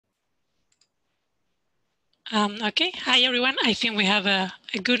Okay, hi everyone. I think we have a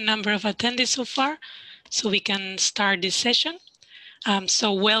good number of attendees so far, so we can start this session.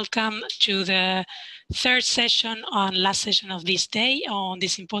 So welcome to the third session last session of this day on the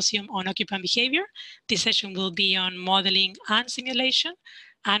Symposium on Occupant Behavior. This session will be on modeling and simulation,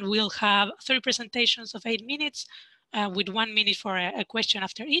 and we'll have 3 presentations of 8 minutes with 1 minute for a question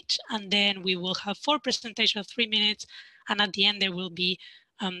after each, and then we will have 4 presentations of 3 minutes, and at the end there will be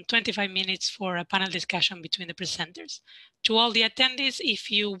 25 minutes for a panel discussion between the presenters. To all the attendees, if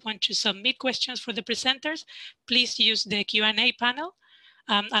you want to submit questions for the presenters, please use the Q&A panel.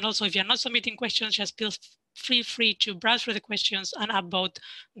 And also, if you're not submitting questions, just feel free to browse through the questions and upvote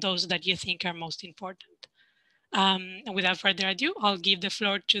those that you think are most important. And without further ado, I'll give the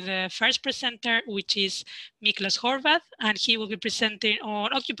floor to the first presenter, which is Miklós Horváth, and he will be presenting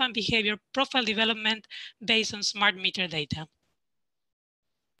on occupant behavior profile development based on smart meter data.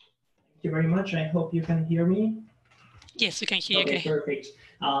 Thank you very much. I hope you can hear me. Yes, we can hear you. Okay, perfect.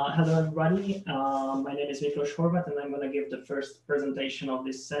 Hello, everybody. My name is Miklós Horváth, and I'm going to give the first presentation of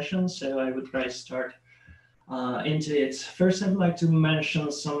this session. So I would try to start into it. First, I'd like to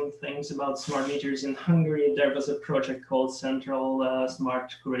mention some things about smart meters in Hungary. There was a project called Central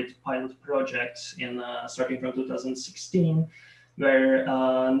Smart Grid Pilot Project starting from 2016. Where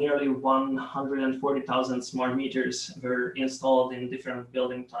nearly 140,000 smart meters were installed in different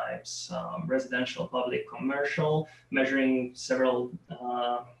building types, residential, public, commercial, measuring several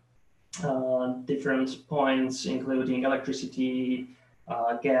different points, including electricity,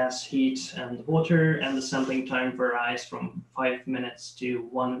 gas, heat, and water, and the sampling time varies from 5 minutes to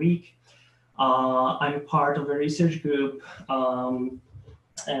 1 week. I'm part of a research group,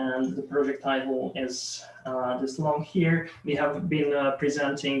 and the project title is this long here. We have been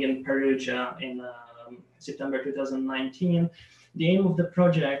presenting in Perugia in September 2019. The aim of the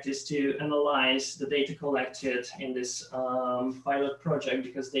project is to analyze the data collected in this pilot project,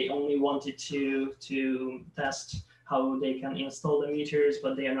 because they only wanted to test how they can install the meters,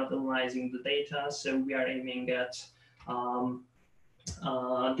 but they are not analyzing the data. So we are aiming at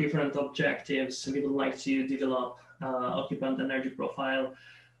different objectives. We would like to develop occupant energy profiles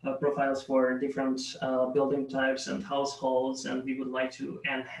for different building types and households, and we would like to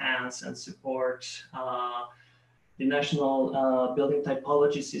enhance and support the national building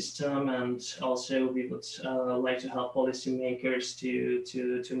typology system, and also we would like to help policymakers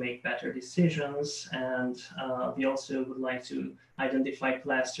to make better decisions, and we also would like to identify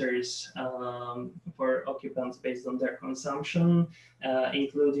clusters for occupants based on their consumption,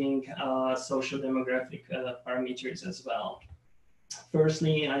 including social demographic parameters as well.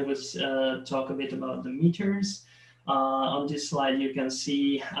 Firstly, I will talk a bit about the meters. On this slide, you can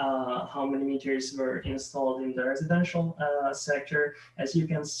see how many meters were installed in the residential sector. As you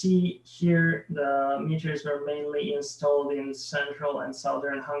can see here, the meters were mainly installed in central and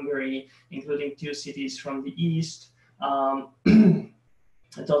southern Hungary, including 2 cities from the east. A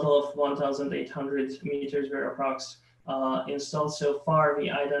total of 1,800 meters were approximately installed so far. We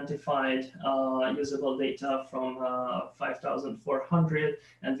identified usable data from 5,400,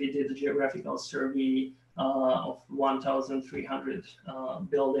 and we did a geographical survey of 1,300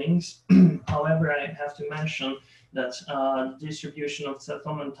 buildings. However, I have to mention that the distribution of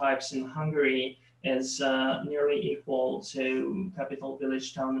settlement types in Hungary is nearly equal to capital,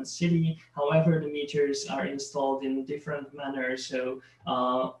 village, town, and city. However, the meters are installed in different manners, so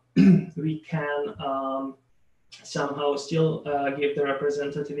we can somehow still give the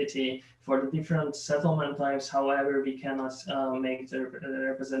representativity for the different settlement types. However, we cannot make the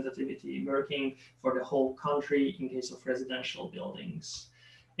representativity working for the whole country in case of residential buildings.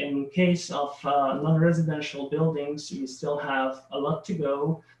 In case of non-residential buildings, we still have a lot to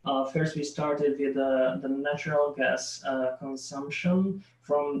go. First, we started with the natural gas consumption.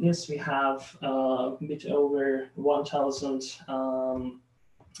 From this, we have a bit over 1,000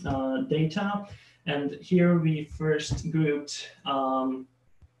 data. And here we first grouped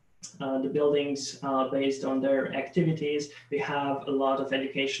the buildings based on their activities. We have a lot of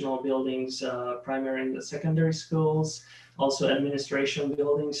educational buildings, primary and secondary schools, also administration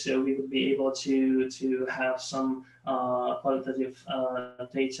buildings, so we would be able to have some qualitative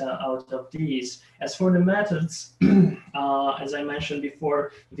data out of these. As for the methods, as I mentioned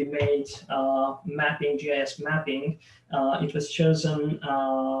before, we made mapping, GIS mapping. It was chosen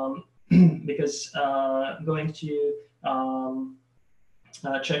because going to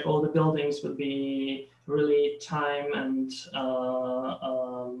check all the buildings would be really time and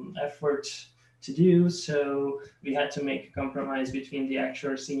effort to do. So we had to make a compromise between the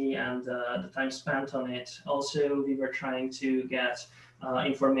accuracy and the time spent on it. Also, we were trying to get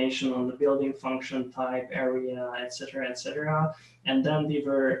information on the building function, type, area, etc., etc. And then we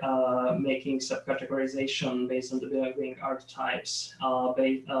were making subcategorization based on the building archetypes for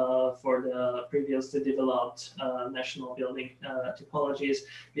the previously developed national building typologies.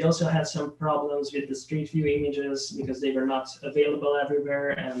 We also had some problems with the street view images because they were not available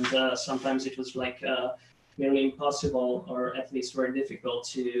everywhere, and sometimes it was like nearly impossible, or at least very difficult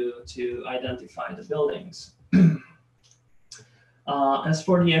to identify the buildings. As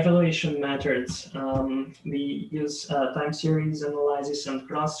for the evaluation methods, we use time series analysis and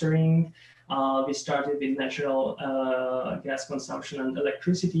clustering. We started with natural gas consumption and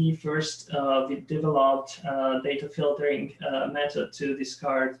electricity. First, we developed a data filtering method to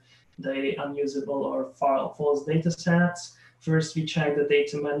discard the unusable or false data sets. First, we checked the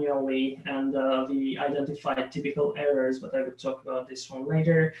data manually, and we identified typical errors, but I will talk about this one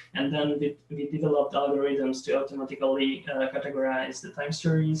later. And then we developed algorithms to automatically categorize the time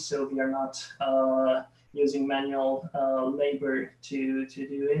series, so we are not using manual labor to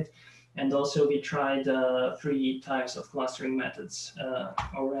do it. And also, we tried 3 types of clustering methods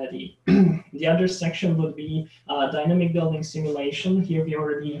already. The other section would be dynamic building simulation. Here we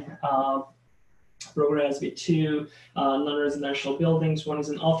already progress with 2 non-residential buildings. One is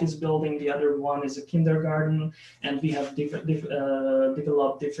an office building, the other one is a kindergarten, and we have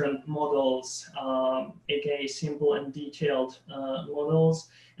developed different models, aka simple and detailed models,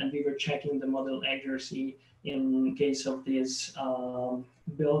 and we were checking the model accuracy in case of these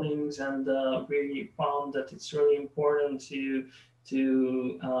buildings, and we found that it's really important to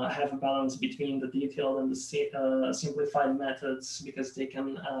have a balance between the detailed and the simplified methods, because they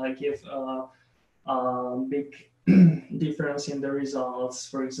can give big difference in the results.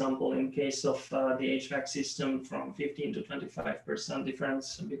 For example, in case of the HVAC system, from 15 to 25%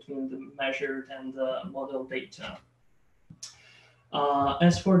 difference between the measured and the model data.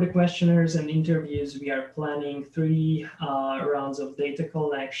 As for the questionnaires and interviews, we are planning 3 rounds of data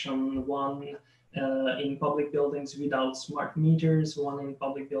collection, 1 in public buildings without smart meters, 1 in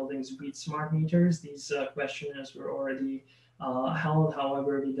public buildings with smart meters. These questionnaires were already held.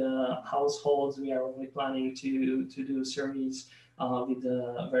 However, with the households, we are only planning to do surveys with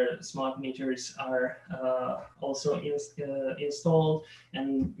where smart meters are also installed,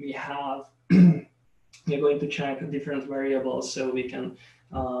 and we have we're going to check different variables so we can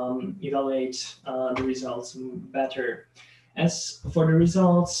evaluate the results better. As for the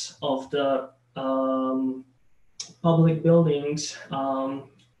results of the public buildings,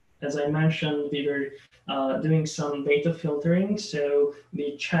 as I mentioned, we were doing some data filtering. So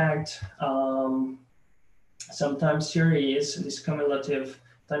we checked some time series, this cumulative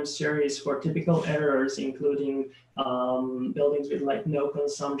time series for typical errors, including buildings with like no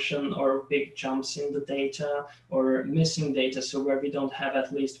consumption or big jumps in the data or missing data. So where we don't have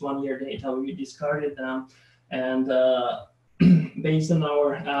at least 1 year data, we discarded them. And based on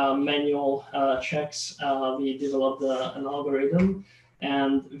our manual checks, we developed an algorithm,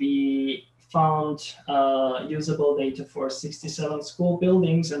 and we found usable data for 67 school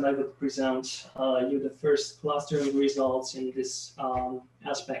buildings, and I would present you the first clustering results in this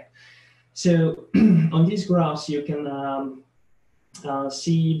aspect. So on these graphs, you can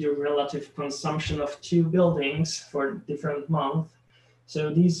see the relative consumption of 2 buildings for different months.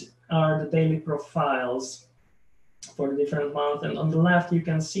 So these are the daily profiles for the different months. And on the left, you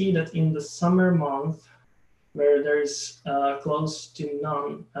can see that in the summer month, where there is close to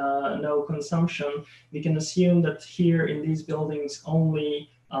no consumption, we can assume that here in these buildings only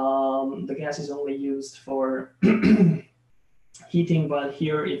the gas is only used for heating, but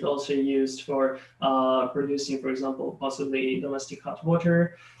here it's also used for producing, for example, possibly domestic hot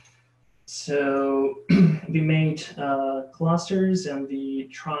water. So we made clusters, and we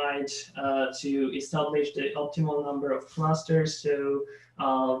tried to establish the optimal number of clusters. So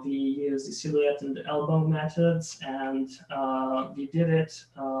we used the silhouette and the elbow methods, and we did it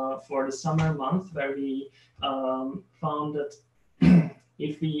for the summer month, where we found that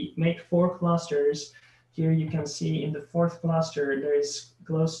if we make 4 clusters, here you can see in the 4th cluster, there is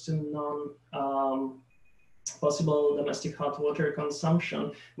close to none possible domestic hot water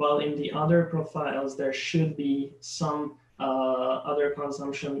consumption, while in the other profiles, there should be some other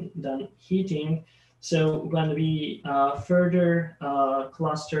consumption than heating. So when we further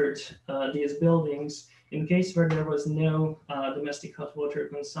clustered these buildings, in case where there was no domestic hot water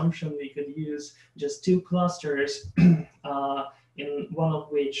consumption, we could use just 2 clusters, in one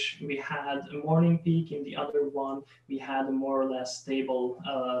of which we had a morning peak, in the other one we had a more or less stable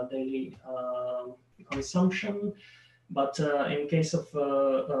daily consumption. But in case of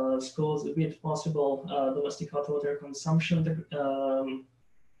schools with possible domestic hot water consumption,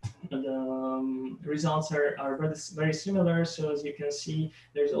 the results are very similar. So as you can see,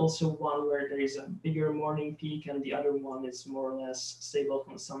 there's also one where there is a bigger morning peak, and the other one is more or less stable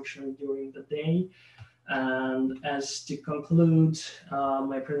consumption during the day. And as to conclude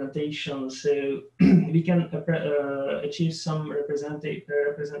my presentation, so we can achieve some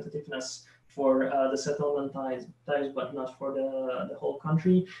representativeness for the settlement types, but not for the whole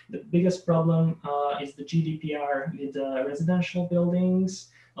country. The biggest problem is the GDPR with residential buildings.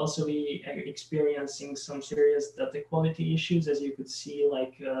 Also, we are experiencing some serious data quality issues. As you could see,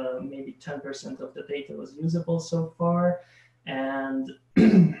 like maybe 10% of the data was usable so far. And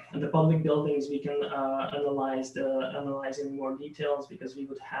the public buildings, we can analyze in more details because we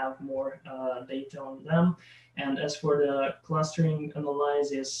would have more data on them. And as for the clustering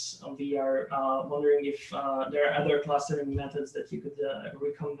analysis, we are wondering if there are other clustering methods that you could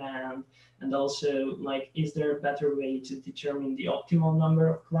recommend. And also, like, is there a better way to determine the optimal number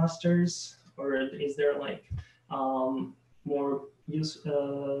of clusters, or is there like more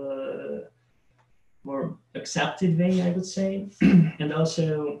accepted way, I would say? And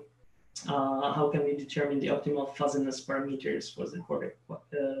also, how can we determine the optimal fuzziness parameters for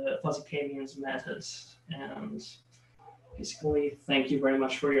the fuzzy k-means methods? And basically, thank you very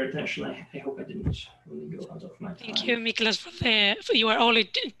much for your attention. I hope I didn't really go out of my time. Thank you, Miklós, you are only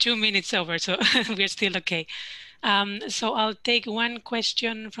 2 minutes over, so we're still okay. So I'll take one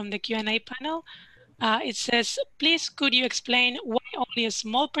question from the Q&A panel. It says, please, could you explain why only a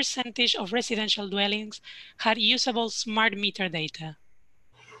small percentage of residential dwellings had usable smart meter data?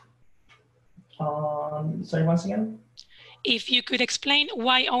 Sorry, once again? If you could explain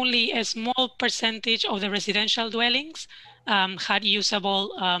why only a small percentage of the residential dwellings had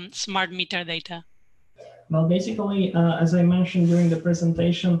usable smart meter data. Well, basically, as I mentioned during the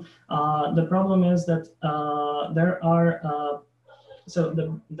presentation, the problem is that there are so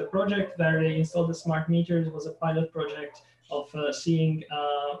the project where they installed the smart meters was a pilot project of seeing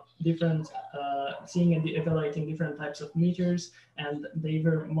and evaluating different types of meters, and they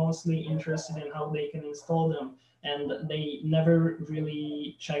were mostly interested in how they can install them, and they never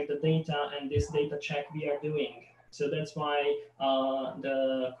really checked the data, and this data check we are doing. So that's why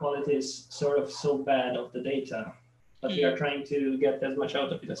the quality is sort of so bad of the data. But we are trying to get as much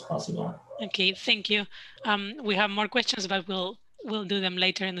out of it as possible. Okay, thank you. We have more questions, but we'll do them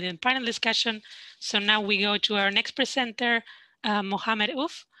later in the panel discussion. So now we go to our next presenter, Mohamed.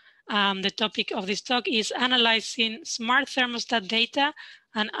 The topic of this talk is analyzing smart thermostat data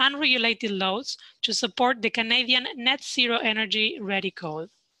and unregulated loads to support the Canadian Net Zero Energy Ready Code.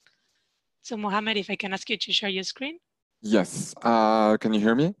 So Mohamed, if I can ask you to share your screen. Yes. Can you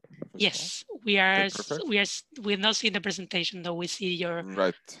hear me? Yes, we are. Okay, we're not seeing the presentation though. We see your.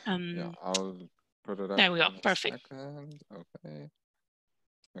 Right. Yeah, I'll put it up. There we go. Perfect. Okay.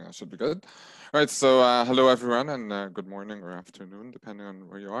 I should be good. All right. So hello everyone, and good morning or afternoon, depending on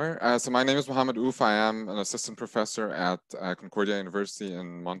where you are. So my name is Mohamed. I am an assistant professor at Concordia University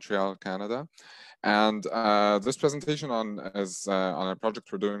in Montreal, Canada. And this presentation is on a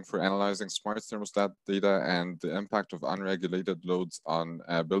project we're doing for analyzing smart thermostat data and the impact of unregulated loads on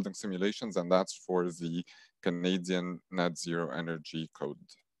building simulations, and that's for the Canadian Net Zero Energy Code.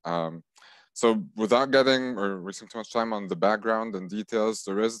 So without getting or wasting too much time on the background and details,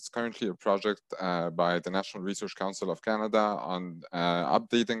 there is currently a project by the National Research Council of Canada on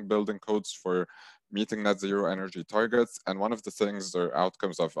updating building codes for meeting net zero energy targets. And one of the things or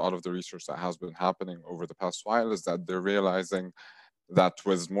outcomes of all of the research that has been happening over the past while is that they're realizing that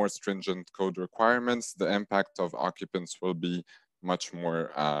with more stringent code requirements, the impact of occupants will be much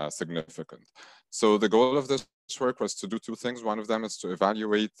more significant. So the goal of this work was to do two things. One of them is to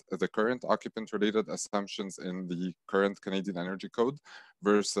evaluate the current occupant-related assumptions in the current Canadian Energy Code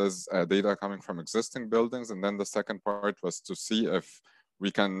versus data coming from existing buildings. And then the second part was to see if we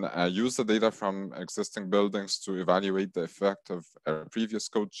can use the data from existing buildings to evaluate the effect of previous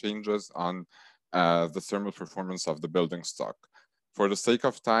code changes on the thermal performance of the building stock. For the sake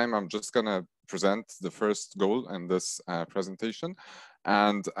of time, I'm just going to present the first goal in this presentation.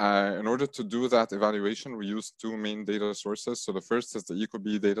 And in order to do that evaluation, we use two main data sources. So the first is the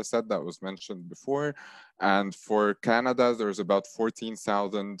ECCD data set that was mentioned before. And for Canada, there's about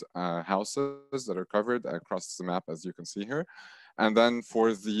 14,000 houses that are covered across the map, as you can see here. And then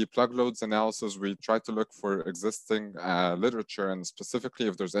for the plug loads analysis, we try to look for existing literature, and specifically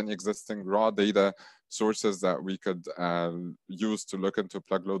if there's any existing raw data sources that we could use to look into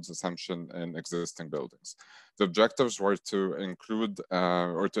plug loads assumption in existing buildings. The objectives were to include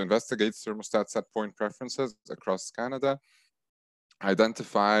or to investigate thermostat set point preferences across Canada,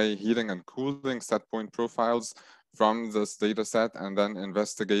 identify heating and cooling set point profiles from this data set, and then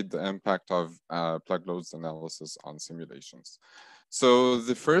investigate the impact of plug loads analysis on simulations. So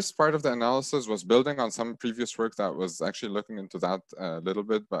the first part of the analysis was building on some previous work that was actually looking into that a little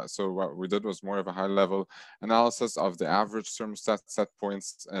bit. But so what we did was more of a high-level analysis of the average thermostat set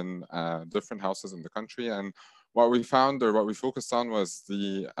points in different houses in the country. And what we found, or what we focused on, was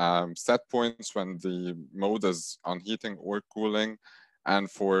the set points when the mode is on heating or cooling, and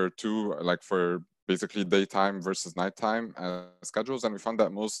for basically daytime versus nighttime schedules. And we found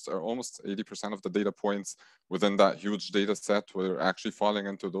that almost 80% of the data points within that huge data set were actually falling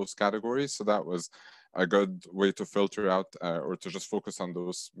into those categories. So that was a good way to filter out or to just focus on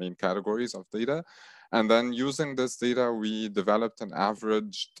those main categories of data. And then using this data, we developed an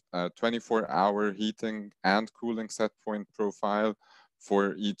averaged 24-hour heating and cooling set point profile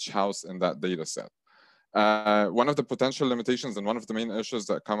for each house in that data set. One of the potential limitations and one of the main issues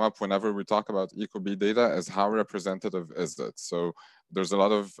that come up whenever we talk about EcoB data is how representative is it? So there's a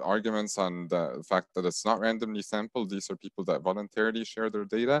lot of arguments on the fact that it's not randomly sampled. These are people that voluntarily share their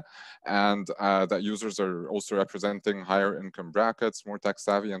data, and that users are also representing higher income brackets, more tech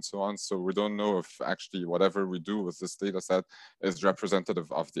savvy, and so on. So we don't know if actually whatever we do with this data set is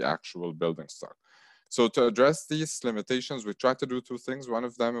representative of the actual building stock. So to address these limitations, we tried to do two things. One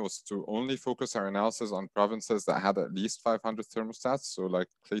of them was to only focus our analysis on provinces that had at least 500 thermostats. So like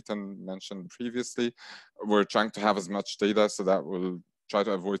Clayton mentioned previously, we're trying to have as much data so that we'll try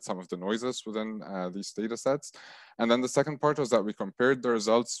to avoid some of the noises within these data sets. And then the second part was that we compared the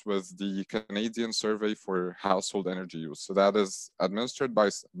results with the Canadian survey for household energy use. So that is administered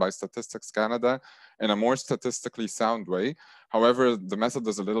by Statistics Canada in a more statistically sound way. However, the method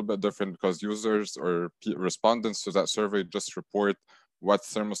is a little bit different because users or respondents to that survey just report what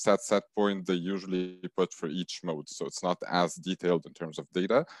thermostat set point they usually put for each mode. So it's not as detailed in terms of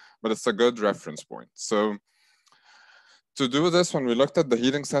data, but it's a good reference point. So to do this, when we looked at the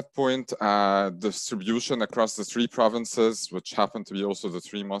heating set point distribution across the 3 provinces, which happen to be also the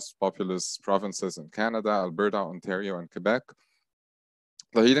 3 most populous provinces in Canada, Alberta, Ontario, and Quebec,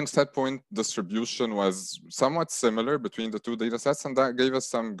 the heating set point distribution was somewhat similar between the 2 data sets, and that gave us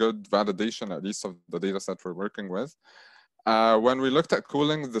some good validation, at least of the data set we're working with. When we looked at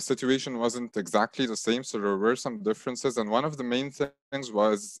cooling, the situation wasn't exactly the same, so there were some differences. And one of the main things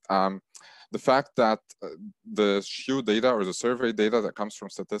was the fact that the SHU data or the survey data that comes from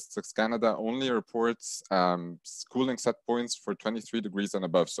Statistics Canada only reports cooling set points for 23 degrees and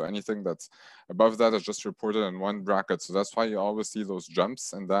above. So anything that's above that is just reported in one bracket. So that's why you always see those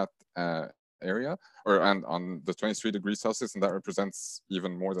jumps in that area, and on the 23 degrees Celsius, and that represents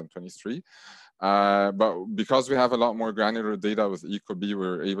even more than 23. But because we have a lot more granular data with EcoB,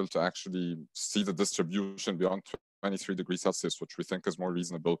 we're able to actually see the distribution beyond 23 degrees Celsius, which we think is more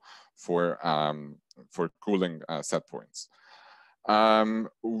reasonable for cooling set points.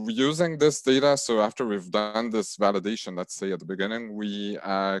 Using this data, so after we've done this validation, let's say at the beginning, we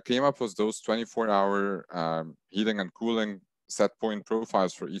came up with those 24-hour heating and cooling set point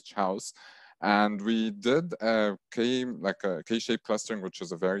profiles for each house. And we did a K-shaped clustering, which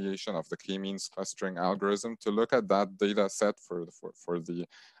is a variation of the K-means clustering algorithm, to look at that data set for the,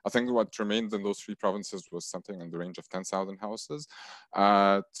 I think what remained in those 3 provinces was something in the range of 10,000 houses,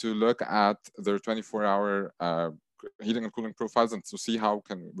 to look at their 24-hour heating and cooling profiles and to see how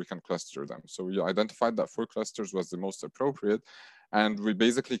we can cluster them. So we identified that 4 clusters was the most appropriate. And we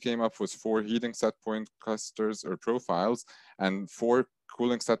basically came up with 4 heating set point clusters or profiles and 4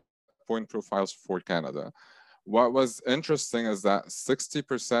 cooling set point profiles for Canada. What was interesting is that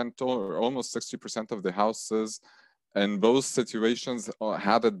 60% or almost 60% of the houses in both situations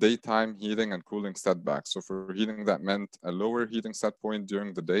had a daytime heating and cooling setback. So for heating, that meant a lower heating set point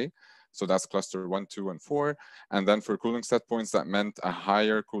during the day. So that's cluster 1, 2, and 4. And then for cooling set points, that meant a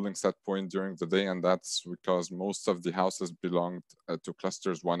higher cooling set point during the day. And that's because most of the houses belonged to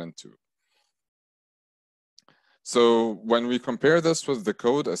clusters 1 and 2. So when we compare this with the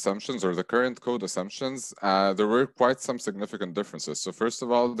code assumptions or the current code assumptions, there were quite some significant differences. So first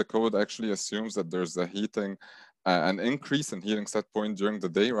of all, the code actually assumes that there's a an increase in heating set point during the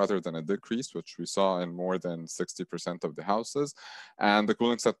day rather than a decrease, which we saw in more than 60% of the houses. And the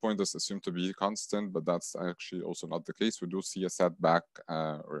cooling set point is assumed to be constant, but that's actually also not the case. We do see a setback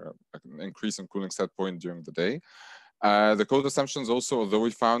or an increase in cooling set point during the day. The code assumptions also, although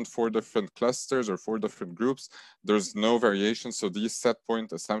we found 4 different clusters or 4 different groups, there's no variation. So these set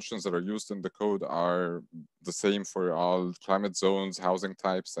point assumptions that are used in the code are the same for all climate zones, housing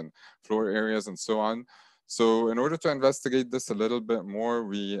types, and floor areas, and so on. So in order to investigate this a little bit more,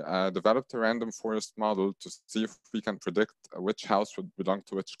 we developed a random forest model to see if we can predict which house would belong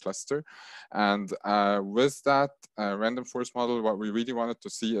to which cluster. And with that random forest model, what we really wanted to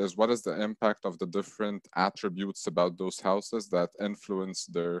see is what is the impact of the different attributes about those houses that influence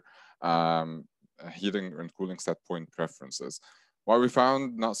their heating and cooling set point preferences. What we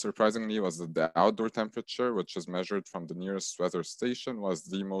found, not surprisingly, was that the outdoor temperature, which is measured from the nearest weather station, was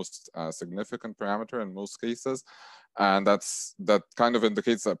the most significant parameter in most cases. And that kind of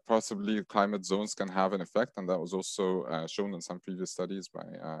indicates that possibly climate zones can have an effect. And that was also shown in some previous studies by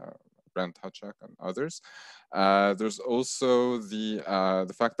Brent Hutchak and others. There's also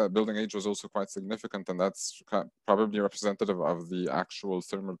the fact that building age was also quite significant, and that's probably representative of the actual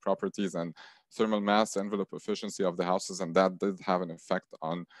thermal properties and thermal mass envelope efficiency of the houses, and that did have an effect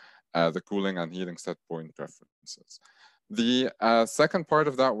on the cooling and heating set point preferences. The second part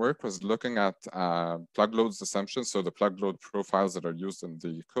of that work was looking at plug loads assumptions, so the plug load profiles that are used in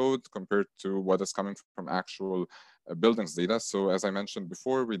the code compared to what is coming from actual buildings data. So as I mentioned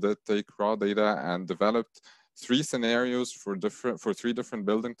before, we did take raw data and developed 3 scenarios for 3 different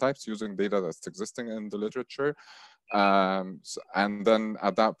building types using data that's existing in the literature. And then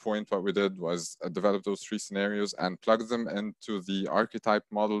at that point, what we did was develop those 3 scenarios and plug them into the archetype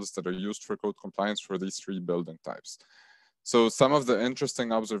models that are used for code compliance for these 3 building types. So some of the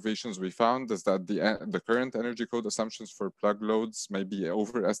interesting observations we found is that the current energy code assumptions for plug loads may be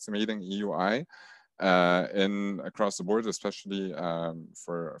overestimating EUI across the board, especially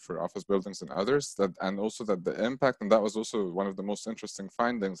for office buildings and others, and also that the impact, and that was also one of the most interesting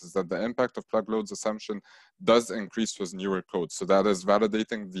findings, is that the impact of plug loads assumption does increase with newer codes. So that is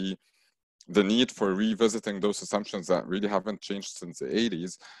validating the need for revisiting those assumptions that really haven't changed since the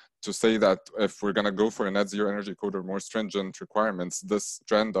 80s, to say that if we're going to go for a net zero energy code or more stringent requirements, this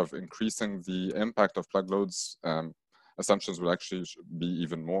trend of increasing the impact of plug loads assumptions will actually be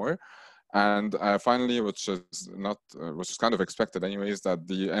even more. And finally, which is kind of expected anyways, that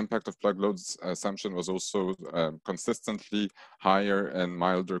the impact of plug loads assumption was also consistently higher in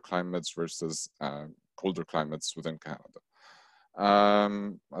milder climates versus colder climates within Canada.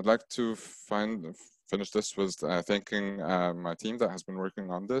 I'd like to finish this with thanking my team that has been working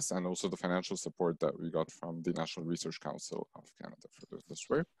on this, and also the financial support that we got from the National Research Council of Canada for this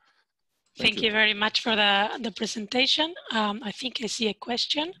work. Thank you very much for the presentation. I think I see a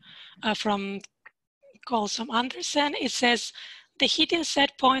question from Colson Anderson. It says, the heating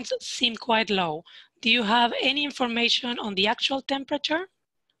set points seem quite low. Do you have any information on the actual temperature?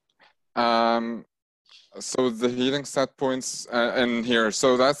 So the heating set points in here,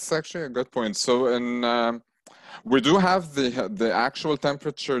 so that's actually a good point. So in we do have the actual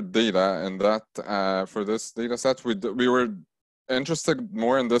temperature data, and that for this data set, we were interested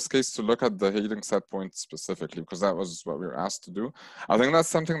more in this case to look at the heating set point specifically, because that was what we were asked to do. I think that's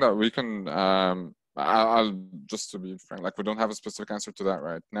something that we can, I'll just to be frank, like we don't have a specific answer to that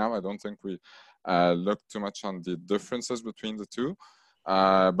right now. I don't think we looked too much on the differences between the two.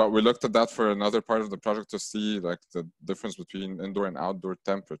 But we looked at that for another part of the project to see like the difference between indoor and outdoor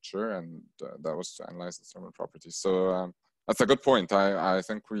temperature, and that was to analyze the thermal properties. So that's a good point. I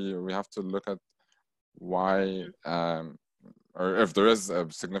think we have to look at why, or if there is a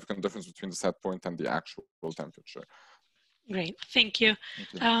significant difference between the set point and the actual temperature. Great, thank you.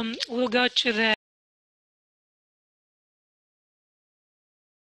 We'll go to the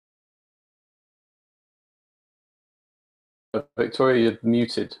Victoria, you're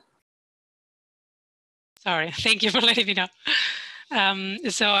muted. Sorry, thank you for letting me know.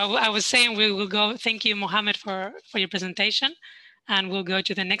 So I was saying we will go, thank you, Mohamed, for your presentation. And we'll go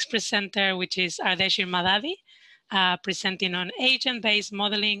to the next presenter, which is Ardeshir Mahdavi, presenting on agent-based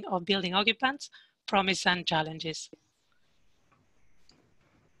modeling of building occupants, promise and challenges.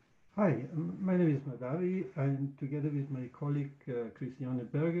 Hi, my name is Mahdavi, and together with my colleague Christiane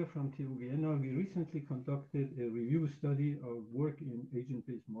Berger from TU Vienna, we recently conducted a review study of work in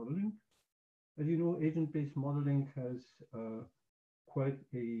agent-based modeling. As you know, agent-based modeling has quite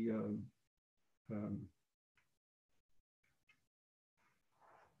a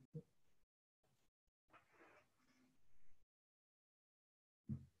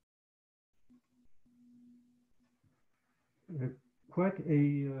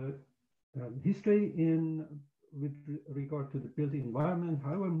history with regard to the built environment.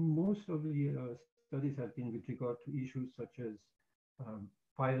 However, most of the studies have been with regard to issues such as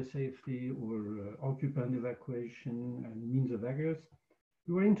fire safety or occupant evacuation and means of egress.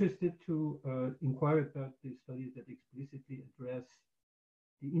 We were interested to inquire about the studies that explicitly address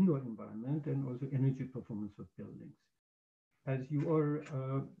the indoor environment and also energy performance of buildings. As you are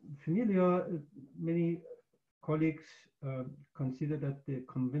familiar, many colleagues consider that the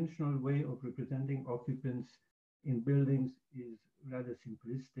conventional way of representing occupants in buildings is rather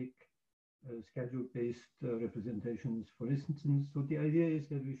simplistic, schedule-based representations, for instance. So the idea is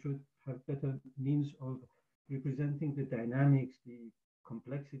that we should have better means of representing the dynamics, the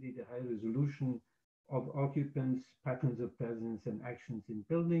complexity, the high resolution of occupants, patterns of presence and actions in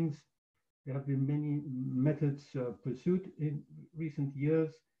buildings. There have been many methods pursued in recent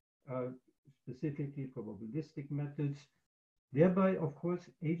years, specifically probabilistic methods. Thereby, of course,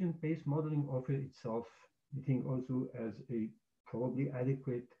 agent-based modeling offers itself, I think, also as a probably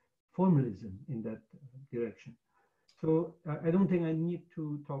adequate formalism in that direction. So I don't think I need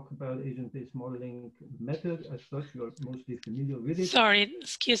to talk about agent-based modeling method as such. You're mostly familiar with it. Sorry,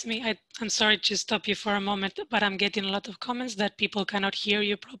 excuse me. I'm sorry to stop you for a moment, but I'm getting a lot of comments that people cannot hear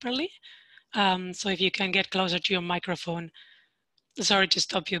you properly. So if you can get closer to your microphone. Sorry to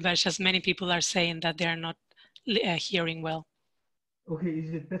stop you, but just many people are saying that they are not hearing well. Okay,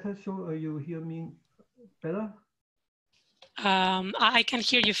 is it better? So you hear me better? I can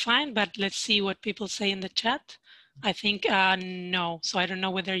hear you fine, but let's see what people say in the chat. I think no, so I don't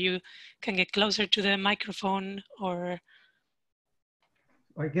know whether you can get closer to the microphone or...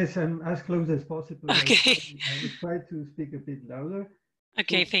 I guess I'm as close as possible. Okay. I will try to speak a bit louder.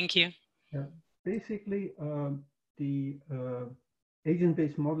 Okay, so, thank you. Basically, the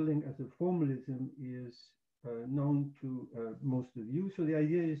agent-based modeling as a formalism is known to most of you. So the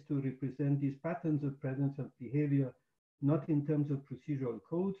idea is to represent these patterns of presence of behavior, not in terms of procedural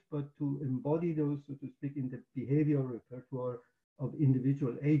codes, but to embody those, so to speak, in the behavioral repertoire of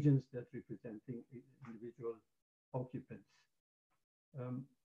individual agents that representing individual occupants.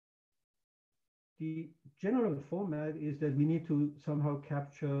 The general format is that we need to somehow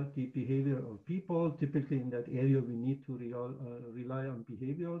capture the behavior of people. Typically in that area, we need to rely on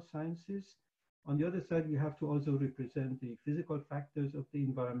behavioral sciences. On the other side, we have to also represent the physical factors of the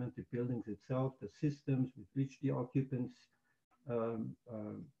environment, the buildings itself, the systems with which the occupants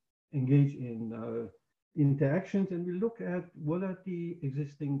engage in interactions. And we look at what are the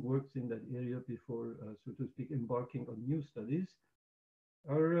existing works in that area before, so to speak, embarking on new studies.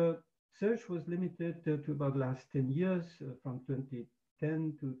 Our search was limited to about the last 10 years, from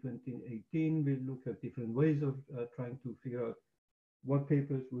 2010 to 2018. We looked at different ways of trying to figure out what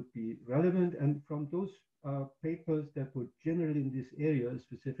papers would be relevant. And from those papers that were generally in this area,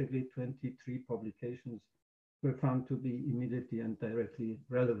 specifically 23 publications were found to be immediately and directly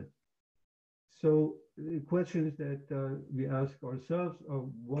relevant. So the questions that we ask ourselves are,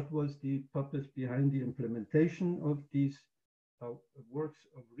 what was the purpose behind the implementation of these works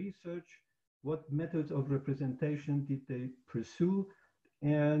of research? What methods of representation did they pursue?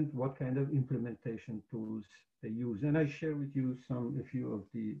 And what kind of implementation tools they use? And I share with you a few of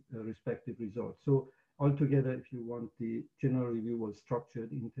the respective results. So altogether, if you want, the general review was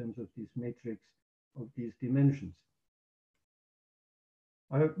structured in terms of this matrix of these dimensions.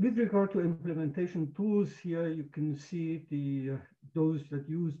 With regard to implementation tools, here you can see those that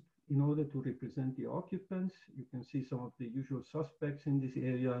used in order to represent the occupants. You can see some of the usual suspects in this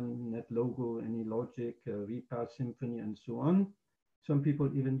area: NetLogo, AnyLogic, Repass, Symfony, and so on. Some people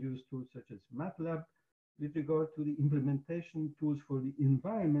even use tools such as MATLAB. With regard to the implementation tools for the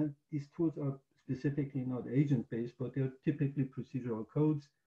environment, these tools are specifically not agent-based, but they're typically procedural codes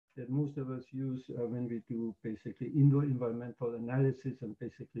that most of us use when we do basically indoor environmental analysis and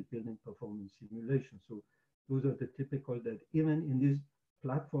basically building performance simulation. So those are the typical that even in these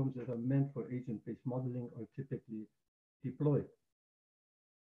platforms that are meant for agent-based modeling are typically deployed.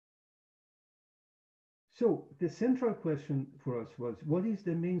 So the central question for us was, what is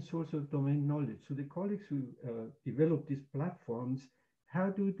the main source of domain knowledge? So the colleagues who developed these platforms, how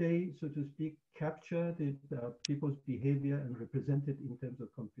do they, so to speak, capture the people's behavior and represent it in terms of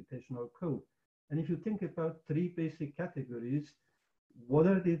computational code? And if you think about three basic categories, what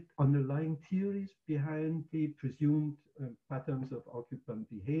are the underlying theories behind the presumed patterns of occupant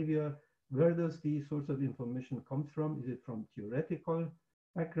behavior? Where does the source of information come from? Is it from theoretical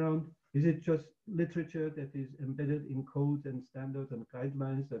background? Is it just literature that is embedded in codes and standards and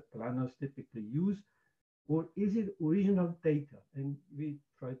guidelines that planners typically use? Or is it original data? And we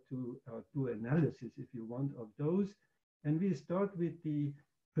try to do analysis, if you want, of those. And we start with the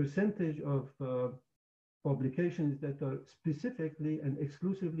percentage of publications that are specifically and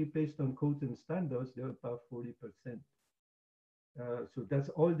exclusively based on codes and standards. They're about 40%. So that's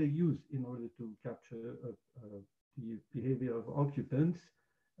all they use in order to capture the behavior of occupants.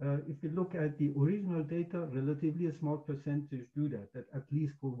 If you look at the original data, relatively a small percentage do that, that at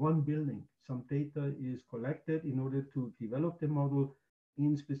least for one building, some data is collected in order to develop the model,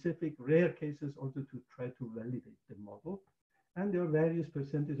 in specific rare cases also to try to validate the model. And there are various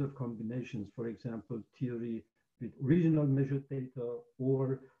percentages of combinations, for example, theory with original measured data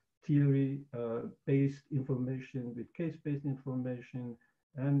or theory-based information with case-based information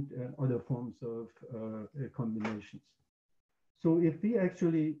and other forms of combinations. So if we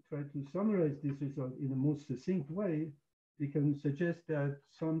actually try to summarize this result in a most succinct way, we can suggest that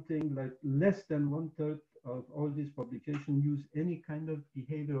something like less than 1/3 of all these publications use any kind of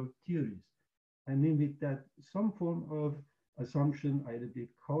behavioral theories. I mean with that some form of assumption, either the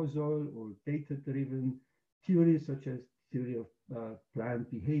causal or data-driven theories such as theory of planned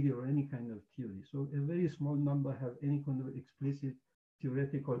behavior or any kind of theory. So a very small number have any kind of explicit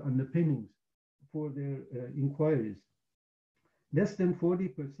theoretical underpinnings for their inquiries. Less than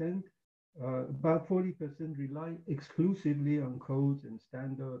 40%, about 40% rely exclusively on codes and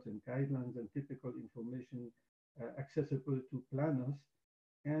standards and guidelines and typical information accessible to planners.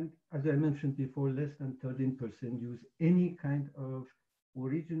 And as I mentioned before, less than 13% use any kind of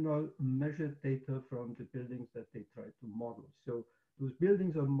original measured data from the buildings that they try to model. So those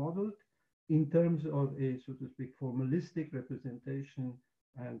buildings are modeled in terms of a, so to speak, formalistic representation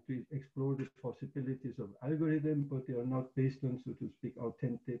and to explore the possibilities of algorithm, but they are not based on, so to speak,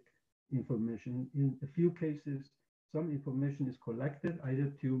 authentic information. In a few cases, some information is collected either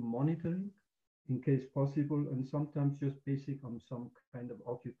through monitoring, in case possible, and sometimes just basic on some kind of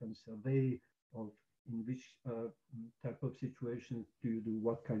occupant survey of in which type of situations do you do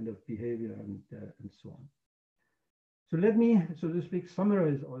what kind of behavior and so on. So let me, so to speak,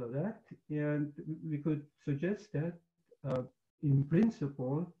 summarize all of that, and we could suggest that in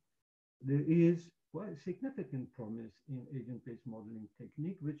principle, there is quite significant promise in agent-based modeling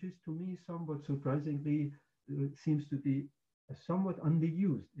technique, which is to me somewhat surprisingly seems to be somewhat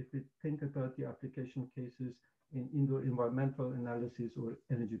underused if we think about the application cases in indoor environmental analysis or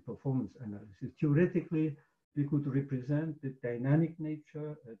energy performance analysis. Theoretically, we could represent the dynamic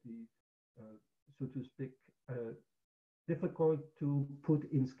nature, so to speak, difficult to put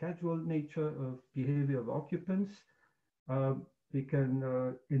in schedule nature of behavior of occupants. We can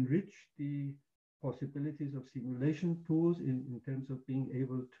enrich the possibilities of simulation tools in terms of being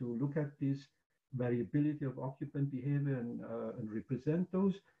able to look at this variability of occupant behavior and represent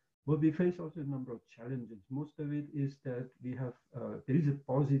those. But we face also a number of challenges. Most of it is that we have, there is a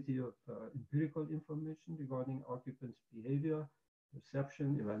paucity of empirical information regarding occupants' behavior,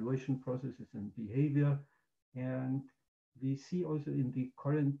 perception, evaluation processes, and behavior. And we see also in the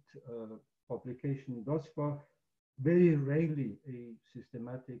current publication thus far, very rarely a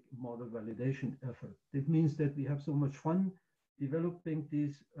systematic model validation effort. It means that we have so much fun developing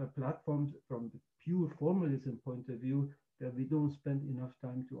these platforms from the pure formalism point of view that we don't spend enough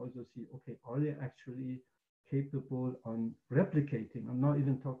time to also see, okay, are they actually capable on replicating? I'm not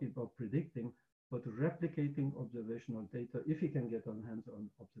even talking about predicting, but replicating observational data if you can get on hands on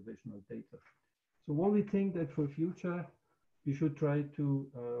observational data. So what we think that for future, we should try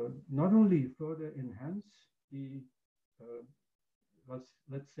to not only further enhance the,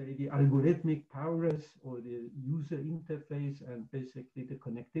 let's say, the algorithmic powers or the user interface and basically the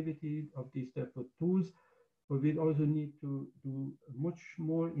connectivity of these type of tools, but we also need to do much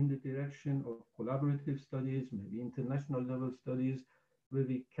more in the direction of collaborative studies, maybe international level studies, where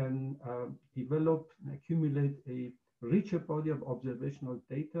we can develop and accumulate a richer body of observational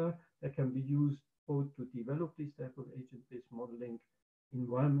data that can be used both to develop this type of agent-based modeling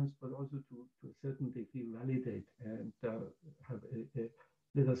environments, but also to a certain degree validate and have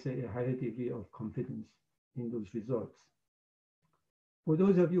let us say, a higher degree of confidence in those results. For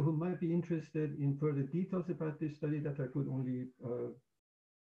those of you who might be interested in further details about this study that I could only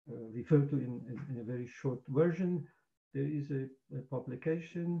refer to in a very short version, there is a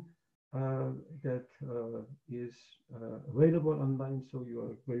publication that is available online, so you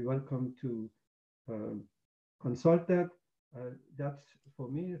are very welcome to consult that. That's for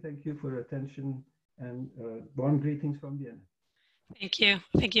me. Thank you for your attention and warm greetings from Vienna. Thank you.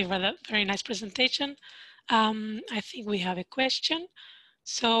 Thank you for that very nice presentation. I think we have a question.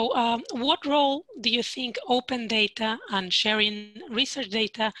 So what role do you think open data and sharing research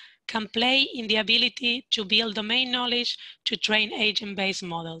data can play in the ability to build domain knowledge to train agent-based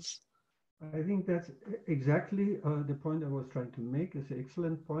models? I think that's exactly the point I was trying to make. It's an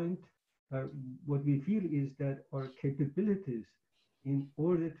excellent point. What we feel is that our capabilities in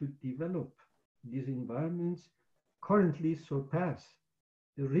order to develop these environments currently surpass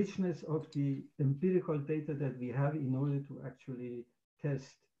the richness of the empirical data that we have in order to actually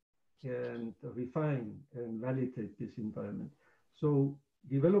test and refine and validate this environment. So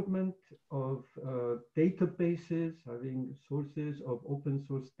development of databases, having sources of open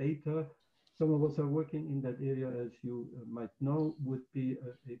source data. Some of us are working in that area, as you might know, would be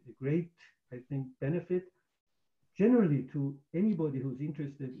a great, I think, benefit generally to anybody who's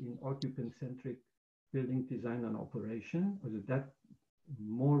interested in occupant-centric building design and operation, or that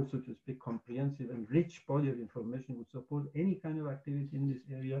more, so to speak, comprehensive and rich body of information would support any kind of activity in this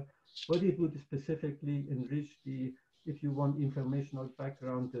area, but it would specifically enrich the, if you want informational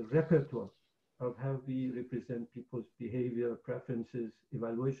background, the repertoire of how we represent people's behavior, preferences,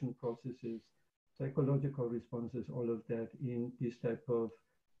 evaluation processes, psychological responses, all of that in this type of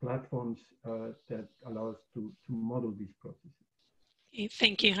platforms that allow us to model these processes.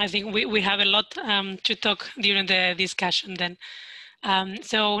 Thank you. I think we have a lot to talk during the discussion then.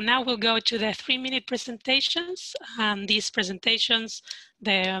 So now we'll go to the 3-minute presentations. These presentations,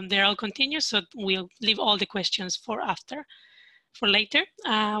 they're all continuous, so we'll leave all the questions for later.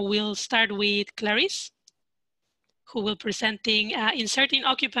 We'll start with Clarice, who will presenting inserting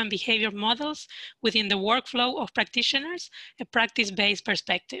occupant behavior models within the workflow of practitioners, a practice-based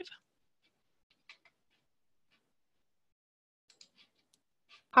perspective.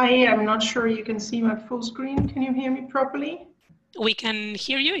 Hi, I'm not sure you can see my full screen. Can you hear me properly? We can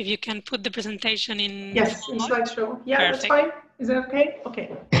hear you. If you can put the presentation in. Yes, in slideshow. Yeah, Perfect. That's fine. Is that okay?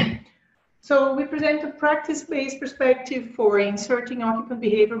 Okay. So we present a practice-based perspective for inserting occupant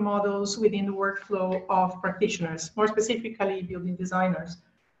behavior models within the workflow of practitioners, more specifically building designers.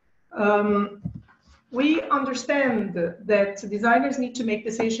 We understand that designers need to make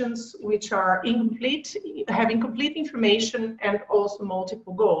decisions which are incomplete, have incomplete information and also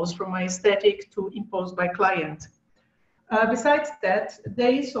multiple goals, from aesthetic to imposed by client. Besides that,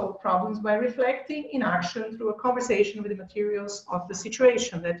 they solve problems by reflecting in action through a conversation with the materials of the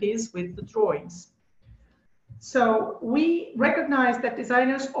situation, that is, with the drawings. So we recognize that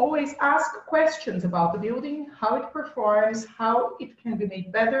designers always ask questions about the building, how it performs, how it can be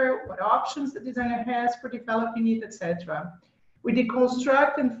made better, what options the designer has for developing it, etc. We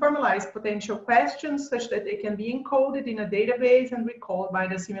deconstruct and formalize potential questions such that they can be encoded in a database and recalled by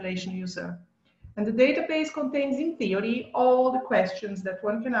the simulation user. And the database contains, in theory, all the questions that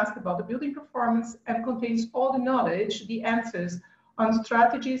one can ask about the building performance and contains all the knowledge, the answers on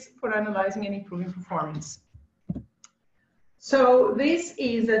strategies for analyzing and improving performance. So this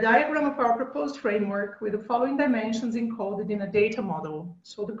is a diagram of our proposed framework with the following dimensions encoded in a data model.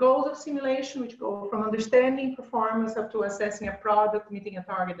 So the goals of simulation, which go from understanding performance up to assessing a product, meeting a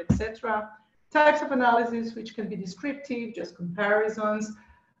target, etc. Types of analysis, which can be descriptive, just comparisons,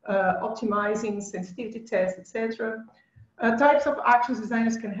 optimizing, sensitivity tests, etc. Types of actions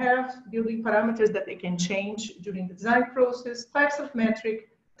designers can have, building parameters that they can change during the design process, types of metric,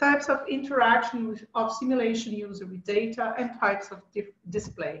 types of interaction of simulation user with data, and types of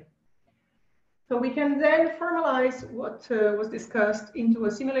display. So we can then formalize what was discussed into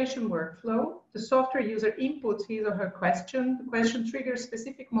a simulation workflow. The software user inputs his or her question. The question triggers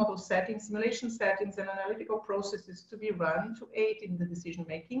specific model settings, simulation settings, and analytical processes to be run to aid in the decision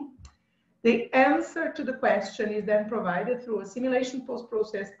making. The answer to the question is then provided through a simulation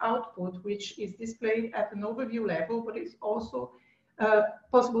post-process output, which is displayed at an overview level, but it's also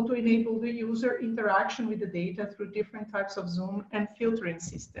possible to enable the user interaction with the data through different types of zoom and filtering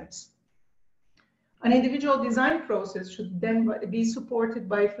systems. An individual design process should then be supported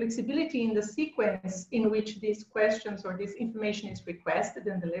by flexibility in the sequence in which these questions or this information is requested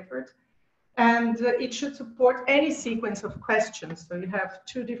and delivered. And it should support any sequence of questions. So you have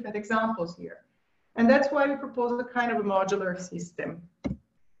two different examples here. And that's why we propose a kind of a modular system.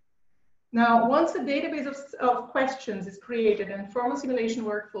 Now, once a database of questions is created and formal simulation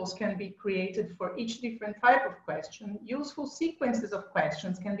workflows can be created for each different type of question, useful sequences of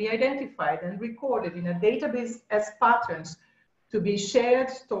questions can be identified and recorded in a database as patterns to be shared,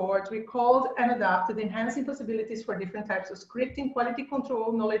 stored, recalled, and adapted, enhancing possibilities for different types of scripting, quality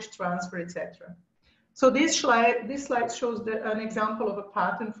control, knowledge transfer, etc. So this slide shows an example of a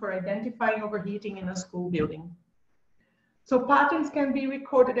pattern for identifying overheating in a school building. So patterns can be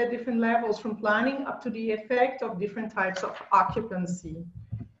recorded at different levels, from planning up to the effect of different types of occupancy.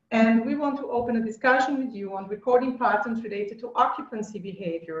 And we want to open a discussion with you on recording patterns related to occupancy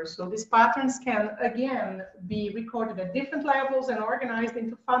behavior. So these patterns can, again, be recorded at different levels and organized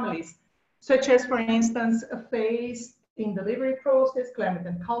into families, such as, for instance, a phase in delivery process, climate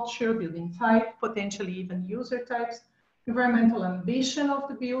and culture, building type, potentially even user types, environmental ambition of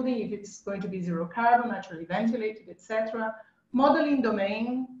the building, if it's going to be zero carbon, naturally ventilated, etc., modeling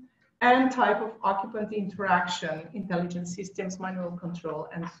domain, and type of occupant interaction, intelligent systems, manual control,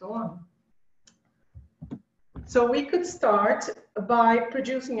 and so on. So we could start by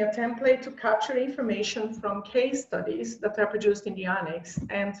producing a template to capture information from case studies that are produced in the annex.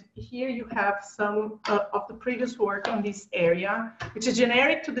 And here you have some of the previous work on this area, which is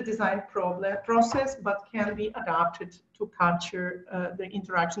generic to the design process, but can be adapted to capture the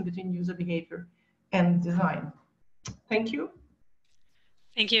interaction between user behavior and design. Thank you.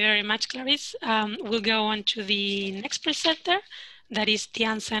 Thank you very much, Clarice. We'll go on to the next presenter, that is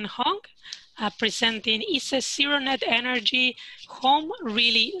Tianzhen Hong, presenting Is a Zero Net Energy Home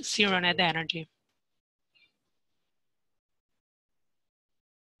Really Zero Net Energy?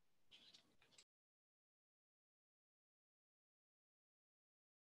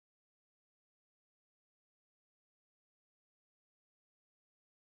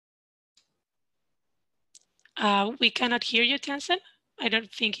 We cannot hear you, Tianzhen. I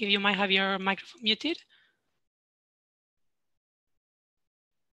don't think you might have your microphone muted.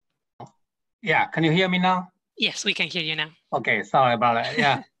 Yeah, can you hear me now? Yes, we can hear you now. Okay, sorry about that.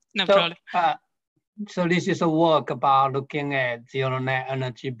 Yeah. No problem. So this is a work about looking at zero net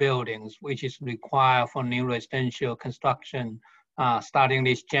energy buildings, which is required for new residential construction starting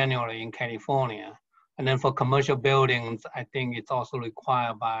this January in California. And then for commercial buildings, I think it's also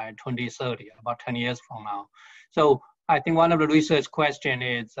required by 2030, about 10 years from now. So I think one of the research questions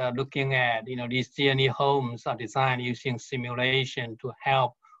is looking at, these G&E homes are designed using simulation to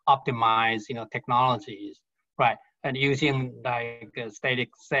help optimize, technologies, right? And using like a static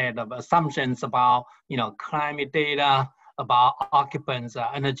set of assumptions about, climate data, about occupants'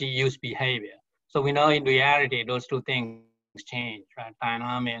 energy use behavior. So we know in reality, those two things change, right?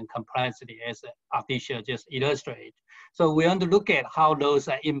 Dynamic and complexity, as Ardeshir just illustrated. So we want to look at how those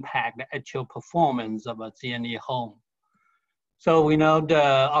impact the actual performance of a G&E home. So we know the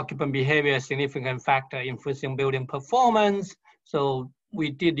occupant behavior is a significant factor influencing building performance. So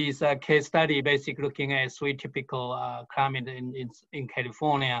we did this case study, basically looking at three typical climate in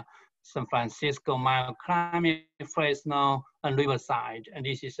California: San Francisco, mild climate, Fresno, and Riverside. And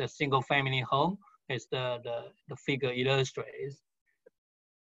this is a single family home, as the figure illustrates.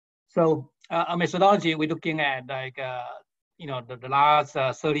 So a methodology, we're looking at like, the last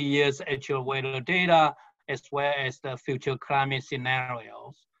 30 years actual weather data, as well as the future climate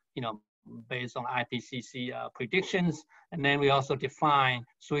scenarios, based on IPCC predictions. And then we also define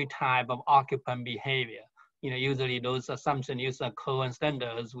three types of occupant behavior. Usually those assumptions use a Cohen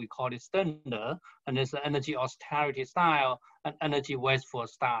standards, we call it standard, and there's the energy austerity style and energy wasteful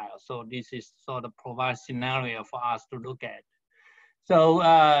style. So this is sort of provide scenario for us to look at. So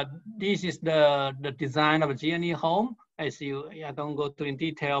this is the design of a G&E home. As I don't go through in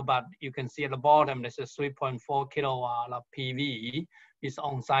detail, but you can see at the bottom, there's a 3.4 kilowatt of PV. It's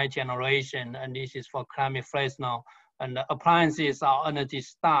on-site generation, and this is for climate Fresno. And the appliances are Energy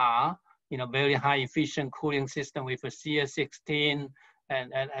Star, very high efficient cooling system with a CS16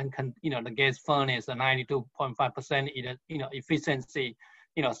 and the gas furnace, a 92.5% efficiency,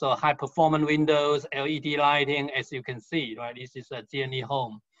 so high performance windows, LED lighting, as you can see, right? This is a G&E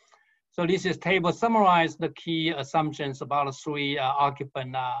home. So this is table summarize the key assumptions about the three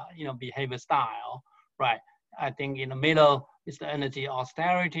occupant, behavior style, right? I think in the middle is the energy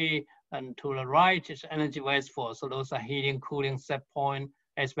austerity, and to the right is energy wasteful. So those are heating, cooling, set point,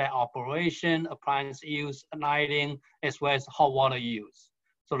 as well as operation, appliance use, lighting, as well as hot water use.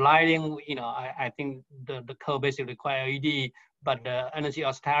 So lighting, I think the curve basically require LED, but the energy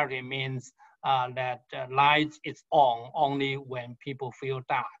austerity means that lights is on only when people feel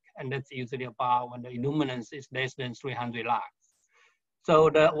dark. And that's usually about when the illuminance is less than 300 lux. So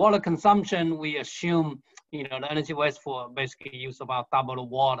the water consumption, we assume, the energy wasteful basically use about double the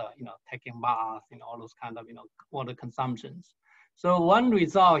water, taking bath, all those kind of, water consumptions. So one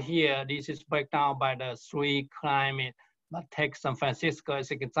result here, this is breakdown by the three climate, but take San Francisco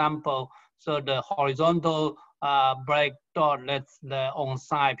as an example. So the horizontal break dot, that's the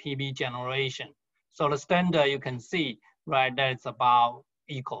on-site PV generation. So the standard you can see, right, that's about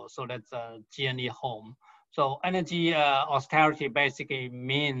equal. So that's a G&E home. So energy austerity basically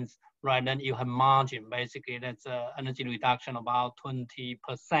means, right, then you have margin. Basically, that's energy reduction about 20%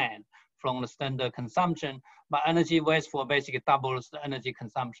 from the standard consumption. But energy wasteful basically doubles the energy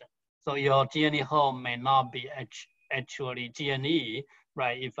consumption. So your G&E home may not be actually G&E,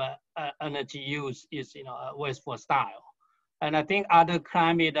 right, if energy use is, a wasteful style. And I think other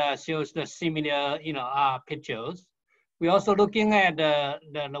climate shows the similar, pictures. We're also looking at the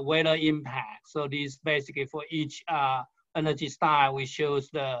weather impact. So this basically for each energy style, we shows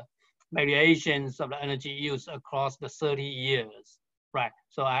the variations of the energy use across the 30 years, right?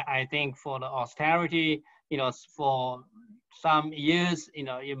 So I think for the austerity, you know, for some years, you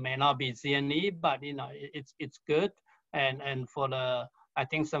know, it may not be ZNE, but you know, it's good. And for the, I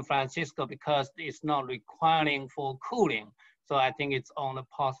think San Francisco, because it's not requiring for cooling, so I think it's on the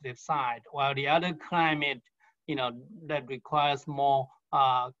positive side. While the other climate, you know, that requires more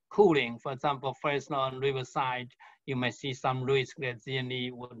cooling, for example, Fresno and Riverside, you may see some risk that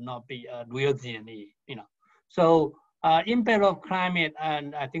ZNE would not be a real ZNE, you know. So impact of climate,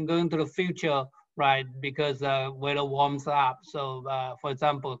 and I think going to the future, right, because weather warms up. So for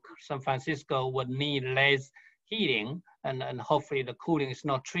example, San Francisco would need less heating, and hopefully the cooling is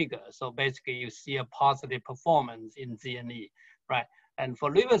not triggered. So basically you see a positive performance in ZNE, right? And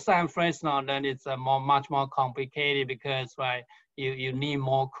for Riverside and Fresno, then it's much more complicated because, right, you need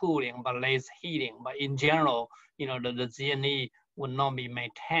more cooling but less heating. But in general, you know, the ZNE would not be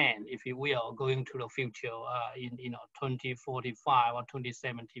maintained, if you will, going to the future in, you know, 2045 or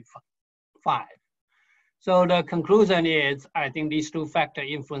 2075. So the conclusion is, I think these two factors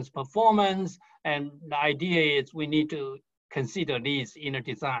influence performance, and the idea is we need to consider these in the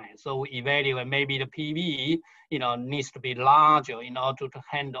design. So we evaluate maybe the PV, you know, needs to be larger in order to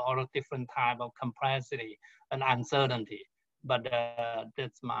handle all the different type of complexity and uncertainty. But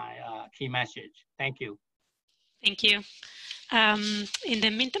that's my key message. Thank you. Thank you. In the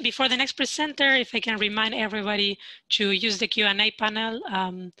meantime, before the next presenter, if I can remind everybody to use the Q&A panel,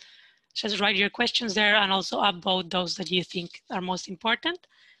 just write your questions there and also upvote those that you think are most important.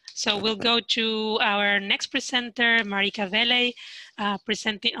 So we'll go to our next presenter, Marika Vellei,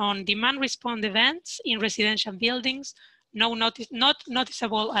 presenting on demand response events in residential buildings, not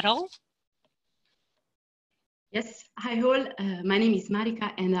noticeable at all. Yes, hi all, my name is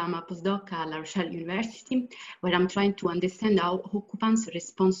Marika and I'm a postdoc at La Rochelle University, where I'm trying to understand how occupants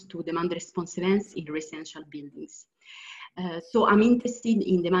respond to demand response events in residential buildings. So I'm interested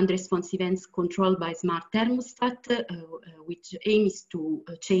in demand response events controlled by smart thermostat, which aims to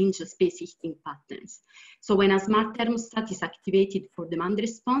change space heating patterns. So when a smart thermostat is activated for demand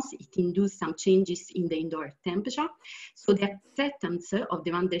response, it induces some changes in the indoor temperature. So the acceptance of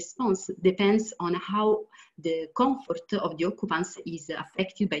demand response depends on how the comfort of the occupants is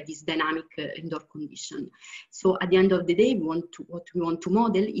affected by this dynamic indoor condition. So at the end of the day, what we want to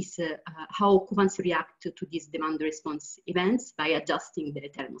model is how occupants react to these demand response events by adjusting the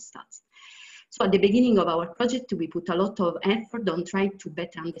thermostats. So at the beginning of our project, we put a lot of effort on trying to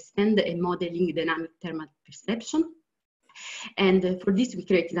better understand and modeling dynamic thermal perception. And for this, we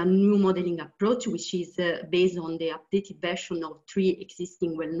created a new modeling approach, which is based on the updated version of 3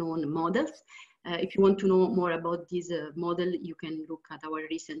 existing well-known models. If you want to know more about this model, you can look at our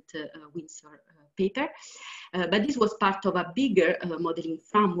recent Windsor paper. But this was part of a bigger modeling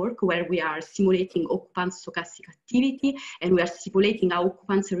framework where we are simulating occupants' stochastic activity, and we are simulating how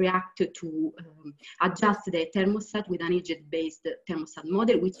occupants react to adjust the thermostat with an agent-based thermostat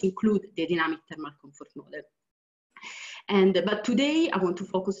model, which include the dynamic thermal comfort model. But today I want to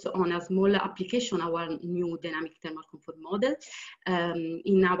focus on a small application of our new dynamic thermal comfort model.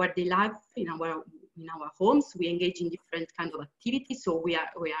 In our daily life, in our homes, we engage in different kinds of activities. So we are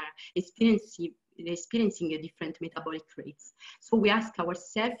experiencing a different metabolic rates. So we ask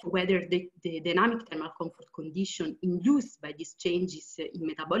ourselves whether the dynamic thermal comfort condition induced by these changes in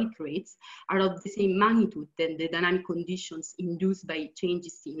metabolic rates are of the same magnitude than the dynamic conditions induced by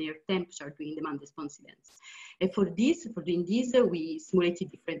changes in air temperature during demand response events. And for doing this, we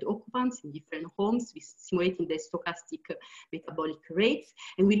simulated different occupants in different homes. We simulated the stochastic metabolic rates,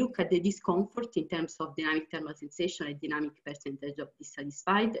 and we look at the discomfort in terms of dynamic thermal sensation and dynamic percentage of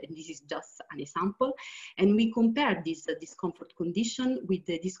dissatisfied. And this is just an example. And we compare this discomfort condition with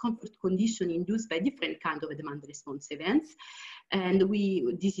the discomfort condition induced by different kinds of demand response events. And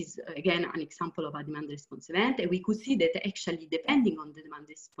this is again an example of a demand response event. And we could see that actually, depending on the demand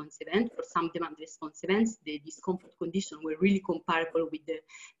response event, for some demand response events, the discomfort condition were really comparable with the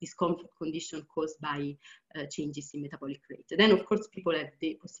discomfort condition caused by changes in metabolic rate. Then, of course, people have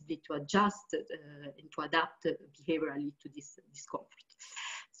the possibility to adjust and to adapt behaviorally to this discomfort.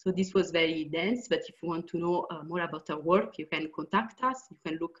 So this was very dense, but if you want to know more about our work, you can contact us. You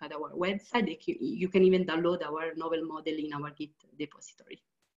can look at our website. You can even download our novel model in our Git repository.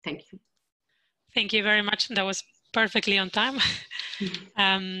 Thank you. Thank you very much. That was perfectly on time.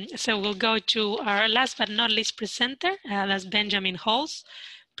 So we'll go to our last but not least presenter, that's Benjamin Halls,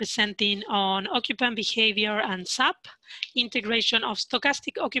 presenting on occupant behavior and SAP, integration of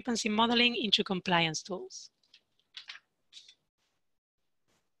stochastic occupancy modeling into compliance tools.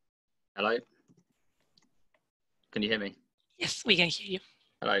 Hello. Can you hear me? Yes, we can hear you.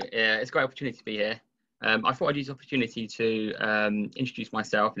 Hello. It's a great opportunity to be here. I thought I'd use the opportunity to introduce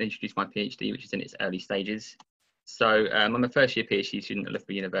myself and introduce my PhD, which is in its early stages. So I'm a first-year PhD student at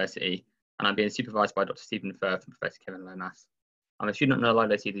Loughborough University, and I'm being supervised by Dr. Stephen Firth and Professor Kevin Lomas. I'm a student on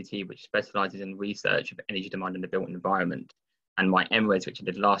the ECCD, which specialises in research of energy demand in the built environment. And my MRes, which I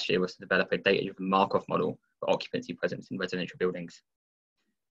did last year, was to develop a data-driven Markov model for occupancy presence in residential buildings.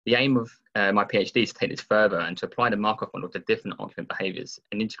 The aim of my PhD is to take this further and to apply the Markov model to different occupant behaviours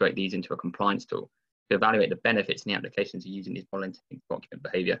and integrate these into a compliance tool to evaluate the benefits and the applications of using these modelling techniques for occupant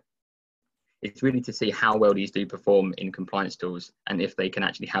behaviour. It's really to see how well these do perform in compliance tools and if they can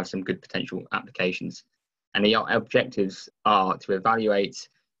actually have some good potential applications. And the objectives are to evaluate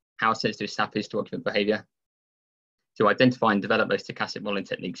how sensitive SAP is to occupant behaviour, to identify and develop those stochastic modelling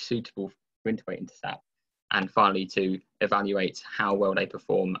techniques suitable for integrating into SAP, and finally to evaluate how well they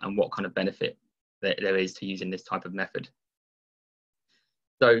perform and what kind of benefit there is to using this type of method.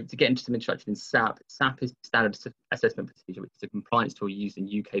 So to get into some introduction in SAP, SAP is the standard assessment procedure, which is a compliance tool used in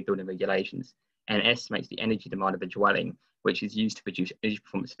UK building regulations and estimates the energy demand of a dwelling, which is used to produce energy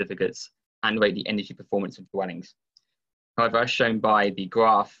performance certificates and rate the energy performance of dwellings. However, as shown by the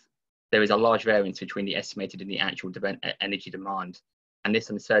graph, there is a large variance between the estimated and the actual energy demand. And this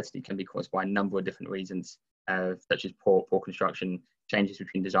uncertainty can be caused by a number of different reasons, such as poor construction, changes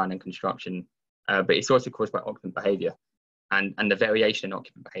between design and construction, but it's also caused by occupant behaviour and the variation in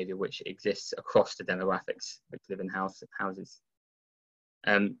occupant behaviour which exists across the demographics which live in houses.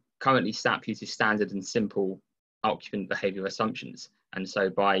 Currently, SAP uses standard and simple occupant behaviour assumptions, and so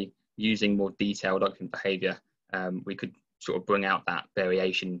by using more detailed occupant behaviour, we could sort of bring out that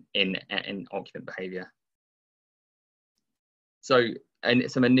variation in occupant behaviour. So,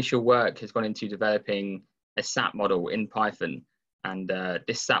 and some initial work has gone into developing a SAP model in Python, and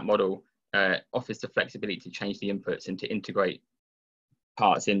this SAP model offers the flexibility to change the inputs and to integrate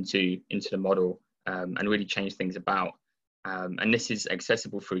parts into the model and really change things about. And this is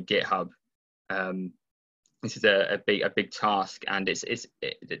accessible through GitHub. This is a big task, and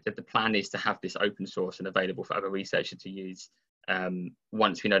the plan is to have this open source and available for other researchers to use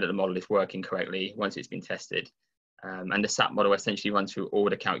once we know that the model is working correctly, once it's been tested. And the SAP model essentially runs through all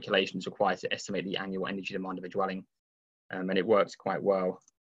the calculations required to estimate the annual energy demand of a dwelling, and it works quite well.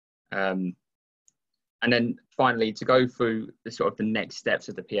 And then finally, to go through the next steps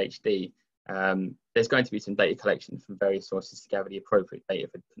of the PhD, there's going to be some data collection from various sources to gather the appropriate data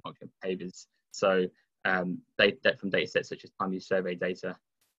for different occupant behaviours. So data from data sets such as time use survey data,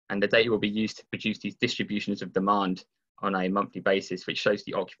 and the data will be used to produce these distributions of demand on a monthly basis, which shows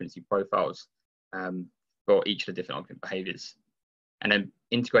the occupancy profiles for each of the different occupant behaviours. And then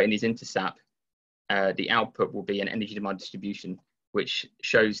integrating these into SAP, the output will be an energy demand distribution, which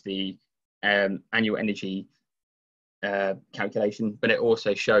shows the annual energy calculation, but it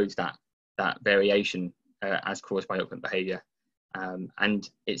also shows that variation as caused by occupant behaviour. And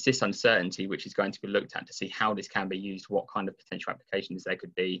it's this uncertainty which is going to be looked at to see how this can be used, what kind of potential applications there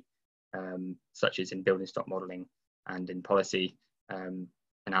could be, such as in building stock modelling and in policy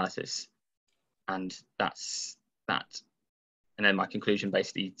analysis. And that's that. And then my conclusion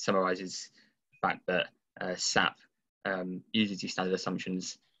basically summarises the fact that SAP uses these standard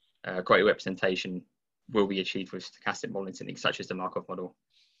assumptions. Greater representation will be achieved with stochastic modelling techniques such as the Markov model.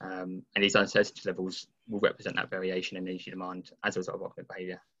 And these uncertainty levels will represent that variation in energy demand as a result of occupant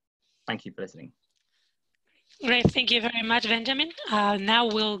behaviour. Thank you for listening. Great, thank you very much, Benjamin. Now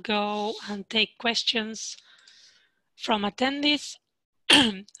we'll go and take questions from attendees.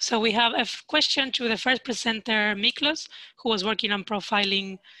 So we have a question to the first presenter, Miklós, who was working on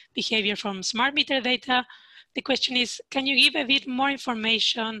profiling behavior from smart meter data. The question is, can you give a bit more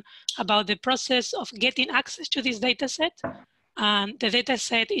information about the process of getting access to this data set? The data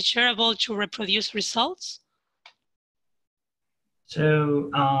set is shareable to reproduce results? So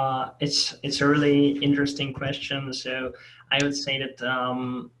it's a really interesting question. So I would say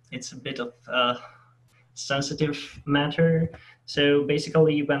that it's a bit of a sensitive matter. So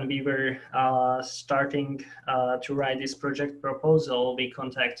basically, when we were starting to write this project proposal, we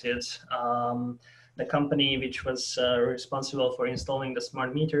contacted the company which was responsible for installing the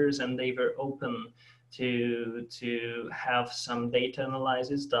smart meters, and they were open to have some data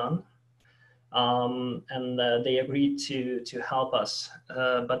analysis done. And they agreed to help us.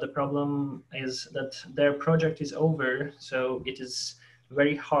 But the problem is that their project is over, so it is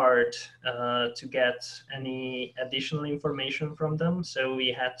very hard to get any additional information from them. So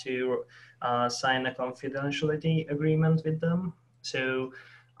we had to sign a confidentiality agreement with them. So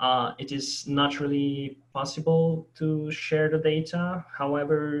it is not really possible to share the data.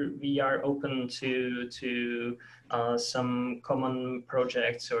 However, we are open to some common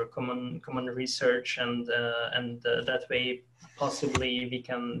projects or common research, and that way possibly we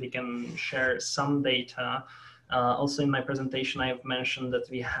can share some data. Also in my presentation, I have mentioned that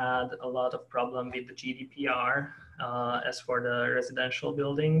we had a lot of problem with the GDPR as for the residential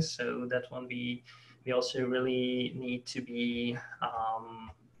buildings. So that one we also really need to be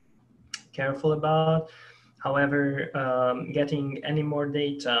careful about. However, getting any more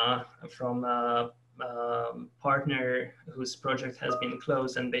data from a partner whose project has been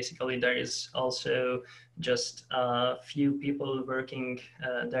closed, and basically there is also just a few people working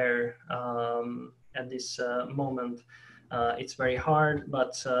there at this moment, it's very hard.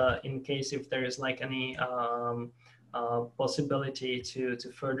 But in case if there is like any possibility to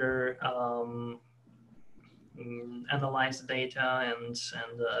further analyze the data and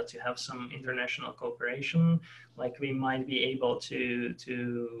to have some international cooperation, like we might be able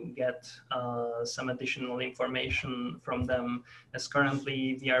to get some additional information from them, as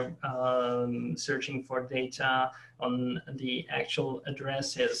currently we are searching for data on the actual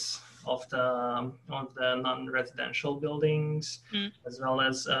addresses of the non-residential buildings, as well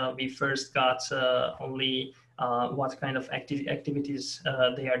as we first got only what kind of activities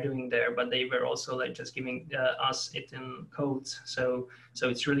they are doing there, but they were also like just giving us it in codes. So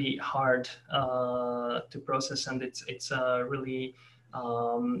it's really hard to process, and it's a really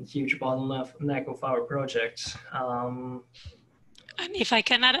huge bottleneck of our project. And if I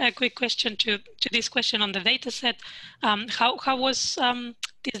can add a quick question to this question on the data set, how was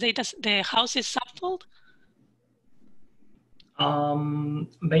this data, the houses sampled?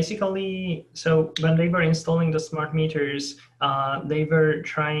 Basically, so when they were installing the smart meters, they were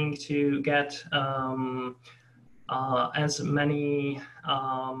trying to get as many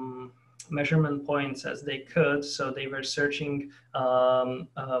measurement points as they could. So they were searching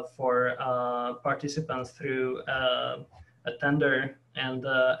for participants through a tender. And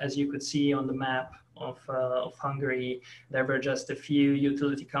as you could see on the map of Hungary, there were just a few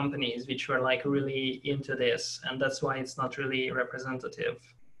utility companies which were like really into this, and that's why it's not really representative.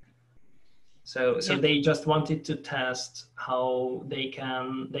 So they just wanted to test how they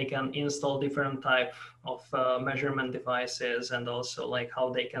can install different type of measurement devices, and also like how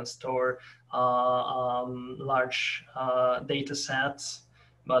they can store large data sets,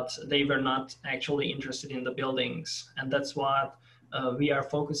 but they were not actually interested in the buildings. And that's what we are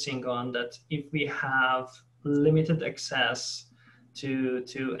focusing on, that if we have limited access to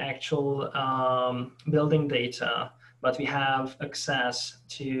actual building data, but we have access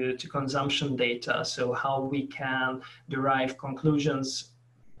to consumption data, so how we can derive conclusions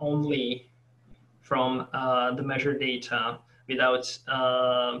only from the measured data without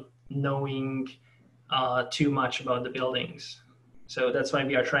knowing too much about the buildings. So that's why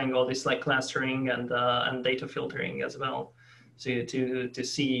we are trying all this like clustering and data filtering as well. To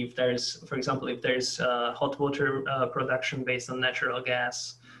see if there's, for example, if there's hot water production based on natural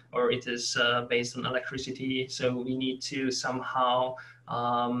gas, or it is based on electricity. So we need to somehow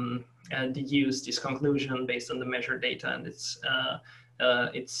deduce this conclusion based on the measured data. And it's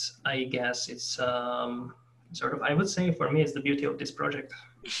I guess, it's sort of, I would say for me, it's the beauty of this project.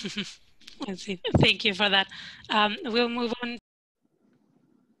 I see. Thank you for that. We'll move on.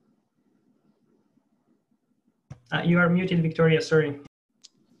 You are muted, Victoria, sorry.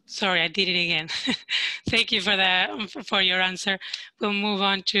 Sorry, I did it again. Thank you for your answer. We'll move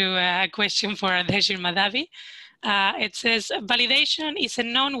on to a question for Ardeshir Mahdavi. It says, validation is a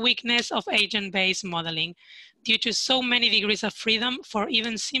known weakness of agent-based modeling due to so many degrees of freedom for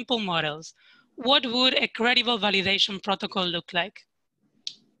even simple models. What would a credible validation protocol look like?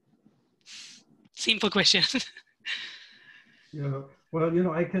 Simple question. Yeah, well, you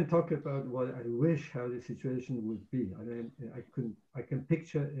know, I can talk about what I wish how the situation would be. I mean, I can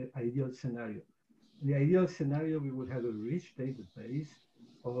picture an ideal scenario. In the ideal scenario, we would have a rich database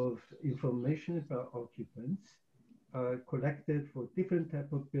of information about occupants collected for different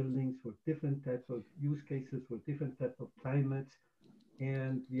type of buildings, for different types of use cases, for different type of climates.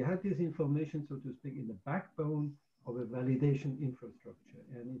 And we have this information, so to speak, in the backbone of a validation infrastructure.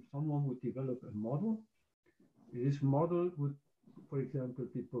 And if someone would develop a model, this model would, for example,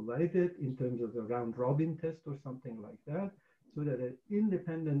 be provided in terms of a round robin test or something like that, so that an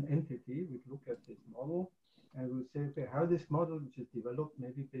independent entity would look at this model and would say, okay, how this model, which is developed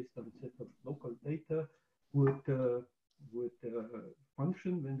maybe based on a set of local data, would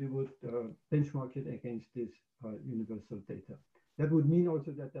function when we would benchmark it against this universal data. That would mean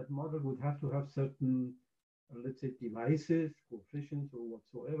also that that model would have to have certain, let's say, devices or coefficients or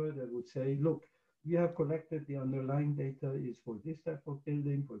whatsoever that would say, look, we have collected the underlying data is for this type of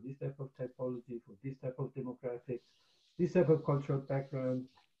building, for this type of typology, for this type of demographics, this type of cultural background,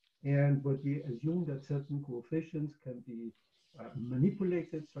 and but we assume that certain coefficients can be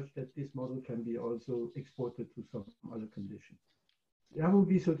manipulated such that this model can be also exported to some other condition. That would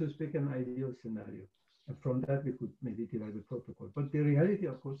be, so to speak, an ideal scenario. And from that, we could maybe derive a protocol. But the reality,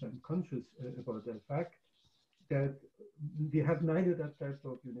 of course, I'm conscious about that fact that we have neither that type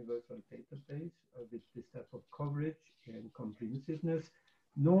of universal database with this type of coverage and comprehensiveness,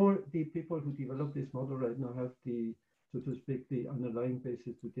 nor the people who develop this model right now have the, so to speak, the underlying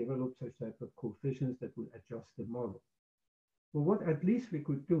basis to develop such type of coefficients that would adjust the model. But what at least we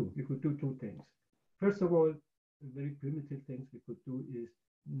could do two things. First of all, very primitive things we could do is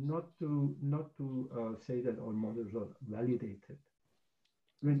not to say that our models are validated,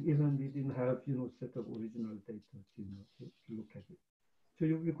 when even we didn't have, set of original data, to look at it. So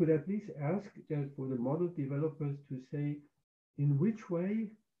you could at least ask that for the model developers to say in which way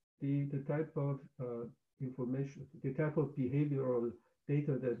the type of information, the type of behavioral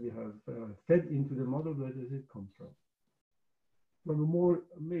data that we have fed into the model, where does it come from? From a more,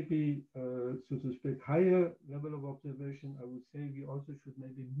 maybe, so to speak, higher level of observation, I would say we also should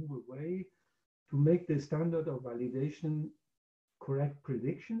maybe move away to make the standard of validation correct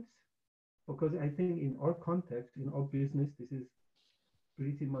predictions, because I think in our context, in our business, this is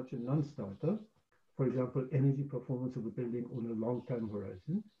pretty much a non-starter. For example, energy performance of a building on a long-time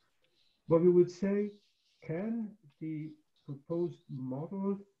horizon. But we would say, can the proposed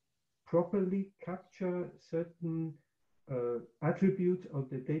model properly capture certain attributes of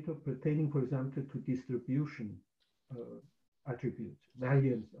the data pertaining, for example, to distribution attributes,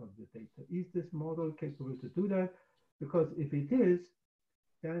 variance of the data? Is this model capable to do that? Because if it is,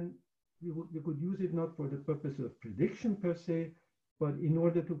 then we could use it not for the purpose of prediction per se, but in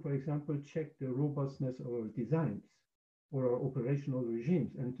order to, for example, check the robustness of our designs or our operational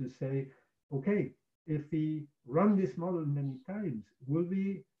regimes, and to say, okay, if we run this model many times, will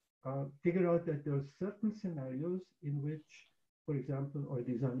we figure out that there are certain scenarios in which, for example, our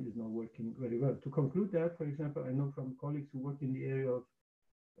design is not working very well. To conclude that, for example, I know from colleagues who work in the area of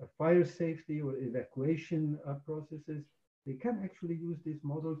fire safety or evacuation processes, they can actually use this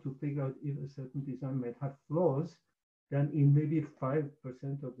model to figure out if a certain design might have flaws, then in maybe 5%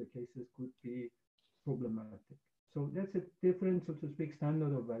 of the cases could be problematic. So that's a different, so to speak,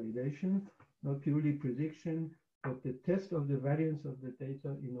 standard of validation, not purely prediction, but the test of the variance of the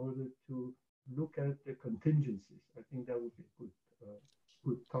data in order to look at the contingencies. I think that would be a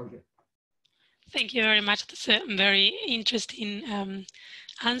good target. Thank you very much. That's a very interesting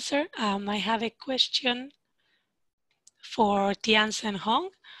answer. I have a question for Tianzhen Hong.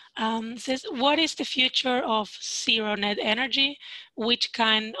 Says, what is the future of zero net energy? Which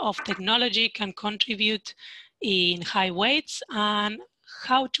kind of technology can contribute in high weights, and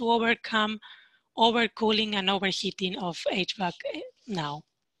how to overcome overcooling and overheating of HVAC now?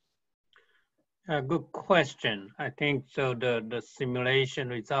 Good question. I think so. The simulation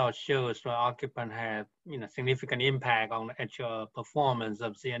result shows the occupant have significant impact on the actual performance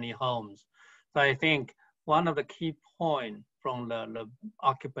of CNE homes. So I think one of the key points from the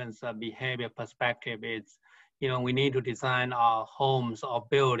occupants' behavior perspective is, we need to design our homes or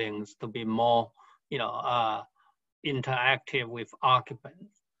buildings to be more, interactive with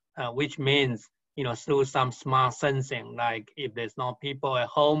occupants, which means, through some smart sensing, like if there's no people at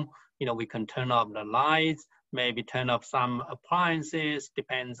home, we can turn off the lights, maybe turn off some appliances,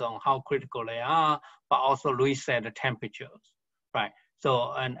 depends on how critical they are, but also reset the temperatures, right?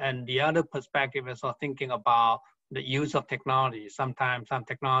 So, and the other perspective is thinking about the use of technology. Sometimes some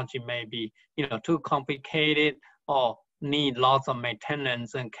technology may be, too complicated or need lots of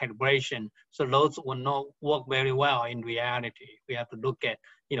maintenance and calibration. So those will not work very well in reality. We have to look at,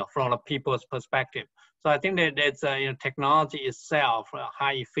 from the people's perspective. So I think that that's, technology itself,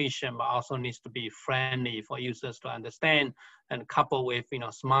 high efficient, but also needs to be friendly for users to understand, and coupled with,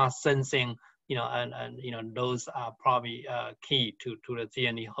 smart sensing, and those are probably key to the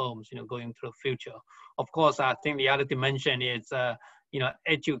CNE homes, going to the future. Of course, I think the other dimension is,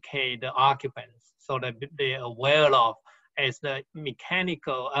 educate the occupants so that they're aware of, as the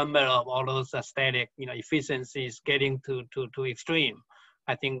mechanical envelope, all those static, efficiencies getting to extreme.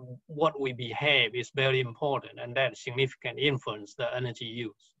 I think what we behave is very important, and that significantly influence the energy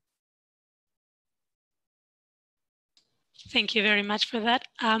use. Thank you very much for that.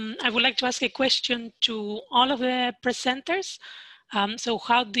 I would like to ask a question to all of the presenters. So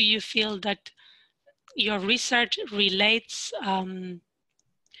how do you feel that your research relates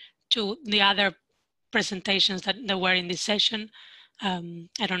to the other presentations that were in this session.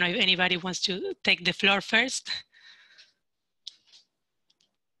 I don't know if anybody wants to take the floor first.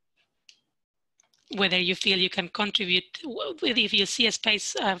 Whether you feel you can contribute, if you see a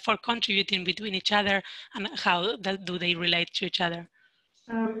space for contributing between each other, and how do they relate to each other?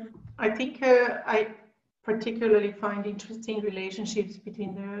 I think I particularly find interesting relationships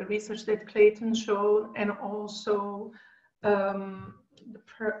between the research that Clayton showed and also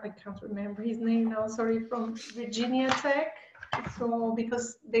I can't remember his name now, sorry, from Virginia Tech. So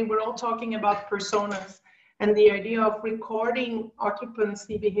because they were all talking about personas and the idea of recording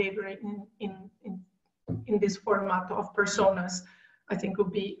occupancy behavior in this format of personas, I think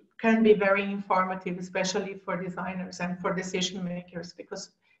can be very informative, especially for designers and for decision makers, because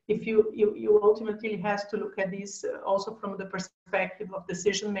if you ultimately has to look at this also from the perspective of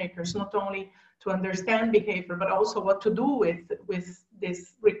decision makers, not only to understand behavior, but also what to do with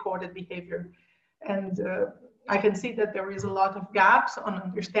this recorded behavior. And I can see that there is a lot of gaps on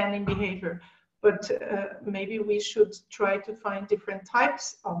understanding behavior, but maybe we should try to find different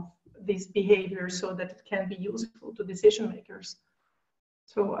types of this behavior so that it can be useful to decision makers.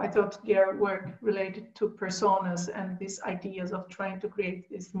 So I thought their work related to personas and these ideas of trying to create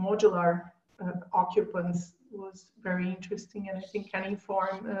this modular occupants was very interesting, and I think can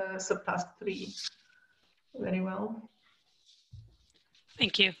inform subtask 3 very well.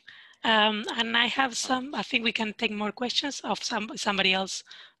 Thank you. And I have some, I think we can take more questions if somebody else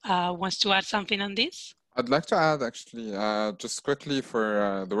wants to add something on this. I'd like to add actually, just quickly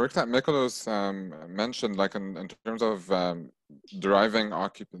for the work that Miklós mentioned, like in terms of deriving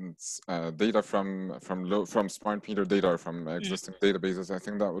occupants data from smart meter data or from existing databases. I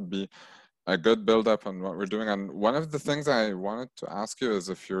think that would be a good build up on what we're doing. And one of the things I wanted to ask you is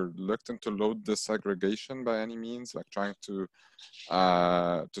if you're looked into load disaggregation by any means, like trying to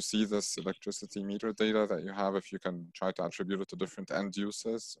see this electricity meter data that you have, if you can try to attribute it to different end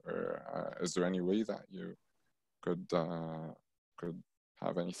uses, or is there any way that you could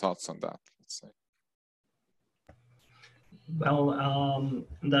have any thoughts on that, let's say? Well,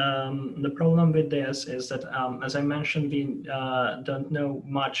 the problem with this is that, as I mentioned, we don't know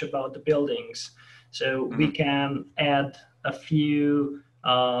much about the buildings. So we can add a few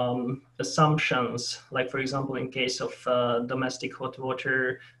assumptions, like for example, in case of domestic hot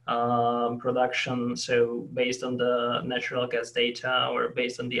water production, so based on the natural gas data or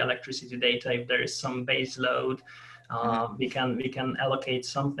based on the electricity data, if there is some base load, we can allocate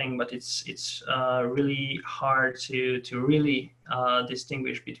something, but it's really hard to really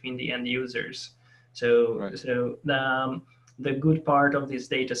distinguish between the end users. So the good part of this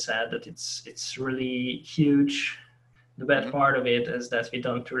data set that it's really huge. The bad part of it is that we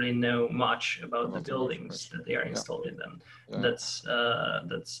don't really know much about the buildings that they are installed in them. That's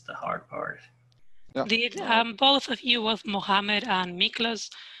the hard part. Did both of you, both Mohamed and Miklós,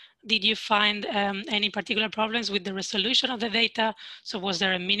 did you find any particular problems with the resolution of the data? So was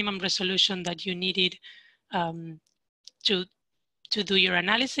there a minimum resolution that you needed to do your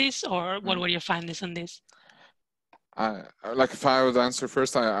analysis, or what were your findings on this? Like if I would answer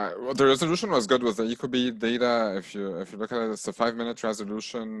first, well, the resolution was good with the ECCD data. If you look at it, it's a 5-minute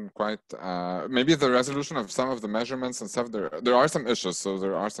resolution. Quite maybe the resolution of some of the measurements and stuff. There are some issues. So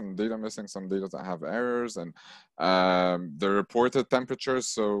there are some data missing, some data that have errors, and the reported temperatures.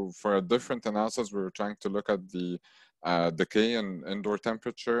 So for a different analysis, we were trying to look at the decay in indoor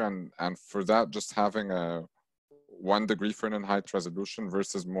temperature, and for that, just having a 1 degree Fahrenheit resolution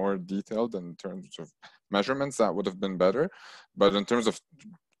versus more detailed in terms of measurements, that would have been better. But in terms of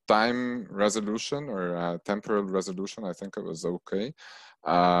time resolution or temporal resolution, I think it was okay.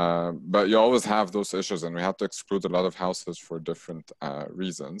 But you always have those issues, and we had to exclude a lot of houses for different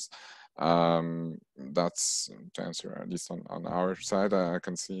reasons. That's to answer, at least on our side, I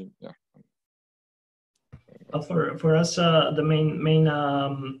can see, yeah. For us, the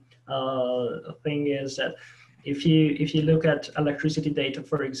main thing is that if you look at electricity data,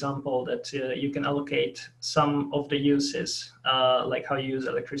 for example, that you can allocate some of the uses, like how you use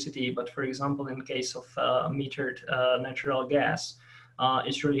electricity. But for example, in case of metered natural gas,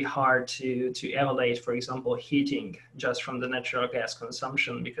 it's really hard to evaluate, for example, heating just from the natural gas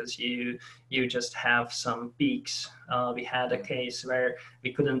consumption, because you just have some peaks. We had a case where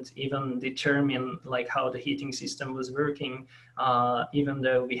we couldn't even determine like how the heating system was working, even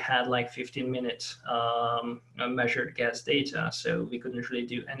though we had like 15-minute measured gas data. So we couldn't really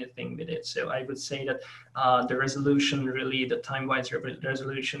do anything with it. So I would say that the resolution, really the time-wise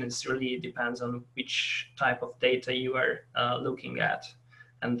resolution, is really depends on which type of data you are looking at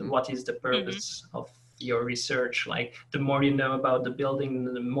and what is the purpose of your research. Like the more you know about the building,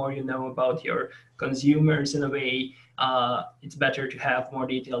 the more you know about your consumers in a way, it's better to have more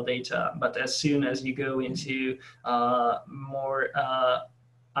detailed data. But as soon as you go into more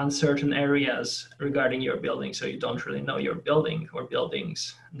uncertain areas regarding your building, so you don't really know your building or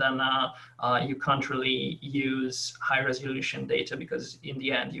buildings, then you can't really use high resolution data, because in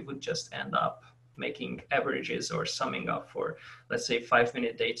the end you would just end up making averages or summing up for, let's say,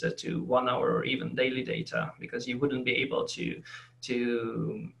 5-minute data to 1 hour or even daily data, because you wouldn't be able to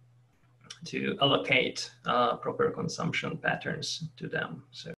allocate proper consumption patterns to them.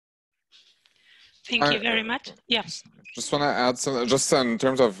 So. Thank you very much. Yes. Just want to add some, just in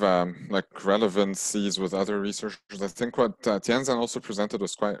terms of like relevancies with other researchers. I think what Tianzhen also presented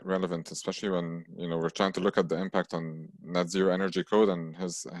was quite relevant, especially when we're trying to look at the impact on net zero energy code and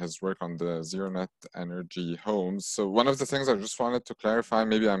his work on the zero net energy homes. So one of the things I just wanted to clarify,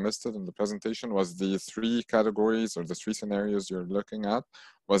 maybe I missed it in the presentation, was the 3 categories or the 3 scenarios you're looking at.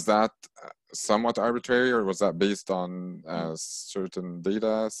 Was that somewhat arbitrary, or was that based on certain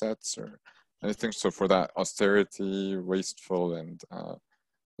data sets or anything? So for that austerity, wasteful, and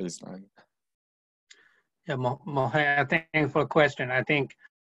baseline. Yeah, Mohamed, thank you for the question. I think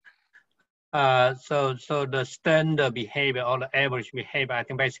so the standard behavior or the average behavior, I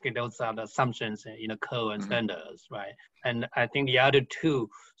think basically those are the assumptions in the code and standards, right? And I think the other 2,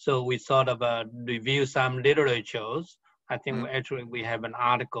 so we sort of review some literatures. I think actually we have an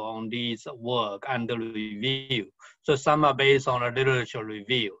article on these work under review. So some are based on a literature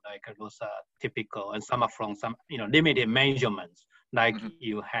review, like those are typical, and some are from some limited measurements, like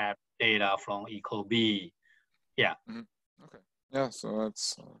you have data from ECCD. Yeah. Okay. Yeah. So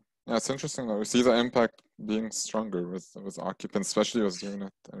it's interesting that we see the impact being stronger with occupants, especially with zero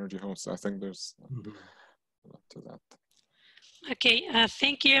net energy homes. So I think there's a lot to that. Okay,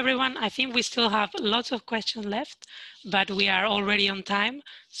 thank you everyone. I think we still have lots of questions left, but we are already on time.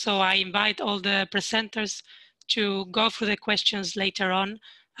 So I invite all the presenters to go through the questions later on.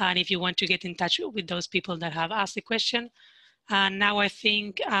 And if you want to get in touch with those people that have asked the question. And now I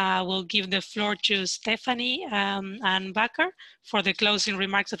think we'll give the floor to Stephanie and Bakker for the closing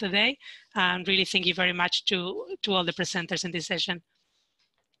remarks of the day. And really thank you very much to all the presenters in this session.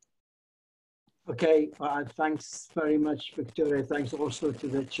 Okay, thanks very much, Victoria. Thanks also to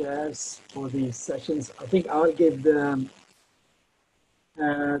the chairs for these sessions. I think I'll give the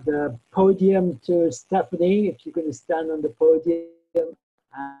podium to Stephanie, if you're going to stand on the podium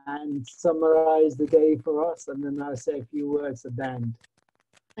and summarize the day for us, and then I'll say a few words at the end.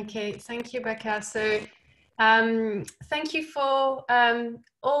 Okay, thank you, Bakker. So thank you for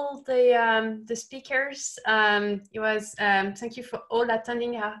all the speakers. Thank you for all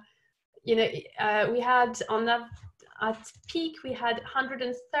attending. We had at peak, we had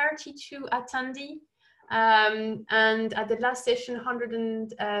 132 attendees, and at the last session,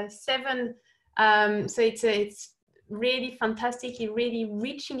 107. So it's really fantastic, really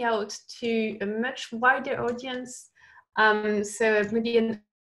reaching out to a much wider audience. So maybe an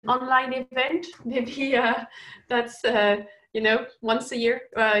online event, maybe that's, once a year,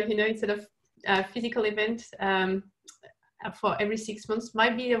 instead of a physical event. For every 6 months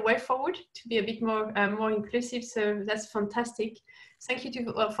might be a way forward to be a bit more inclusive. So that's fantastic. Thank you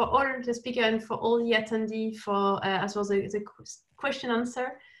for all the speakers and for all the attendees for as well the question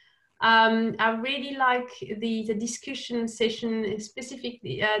answer. I really like the discussion session,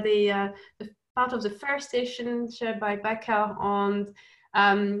 specifically the part of the first session shared by Bakker on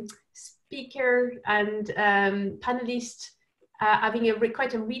speaker and panelists having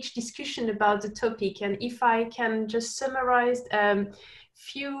quite a rich discussion about the topic. And if I can just summarize a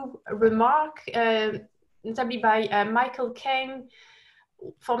few remarks, notably by Michael Kane,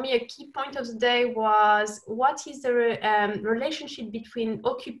 for me, a key point of the day was what is the relationship between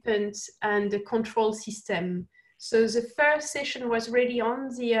occupants and the control system. So the first session was really on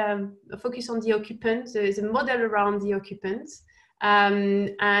the focus on the occupant, the model around the occupants.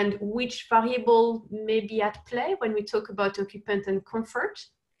 And which variable may be at play when we talk about occupant and comfort,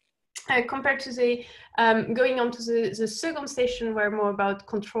 compared to the going on to the second session, where more about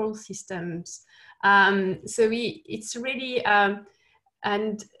control systems. So it's really, and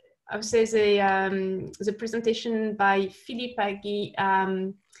I would say the presentation by Philippe Agui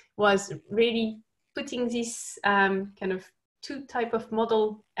was really putting this kind of 2 type of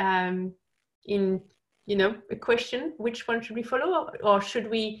model in a question, which one should we follow, or should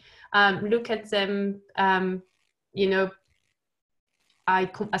we look at them,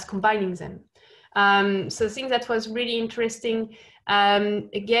 as combining them? So I think that was really interesting.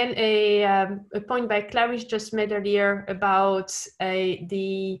 Again, a point by Clarice just made earlier about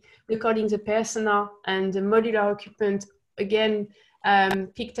the recording the persona and the modular occupant, again,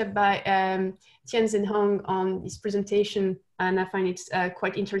 picked up by Tianzhen on his presentation, and I find it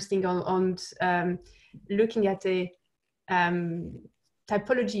quite interesting on looking at a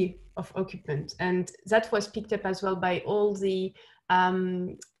typology of occupant, and that was picked up as well by all the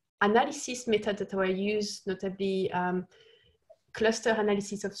analysis methods that were used, notably cluster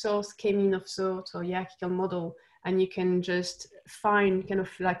analysis of source, K-mean of source, or hierarchical model, and you can just find kind of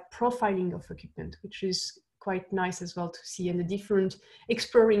like profiling of occupant, which is quite nice as well to see, and the different,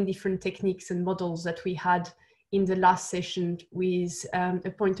 exploring different techniques and models that we had in the last session with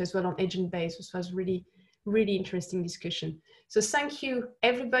a point as well on agent base, which was really, really interesting discussion. So thank you,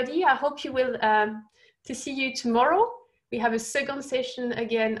 everybody. I hope you will to see you tomorrow. We have a second session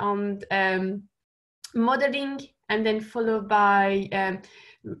again on modeling, and then followed by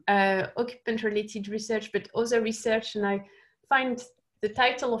occupant-related research, but other research. And I find the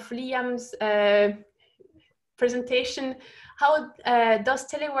title of Liam's presentation, How Does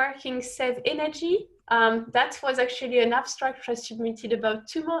Teleworking Save Energy? That was actually an abstract I submitted about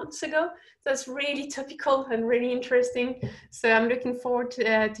 2 months ago. That's really topical and really interesting. So I'm looking forward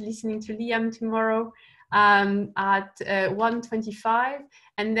to listening to Liam tomorrow at 1:25.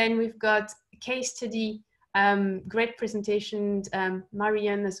 And then we've got case study, great presentation,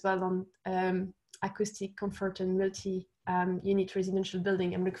 Marianne as well on acoustic comfort and multi-unit residential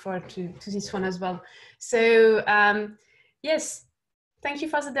building. I'm looking forward to this one as well. So yes, thank you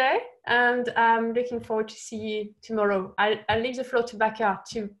for the day, and I'm looking forward to see you tomorrow. I'll leave the floor to Bakar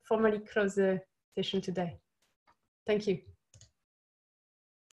to formally close the session today. Thank you.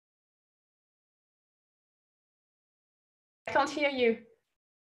 I can't hear you.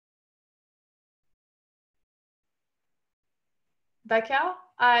 Bakar,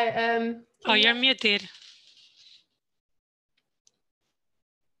 oh, you're muted.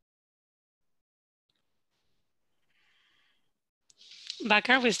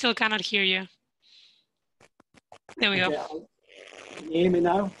 Bakar, we still cannot hear you. There we go. Can you hear me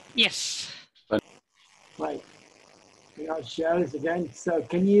now? Yes. Right. I'll share this again. So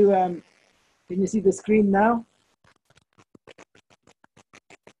can you see the screen now?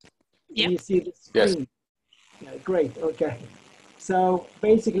 Yep. Can you see the screen? Yes. Yeah, great. Okay. So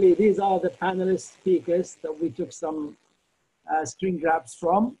basically, these are the panelist speakers that we took some screen grabs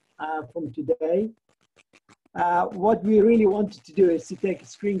from today. What we really wanted to do is to take a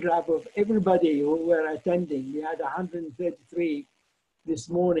screen grab of everybody who were attending. We had 133 this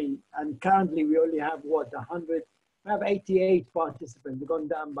morning, and currently we only have what, 100? We have 88 participants. We've gone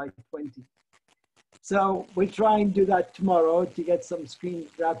down by 20. So we'll try and do that tomorrow to get some screen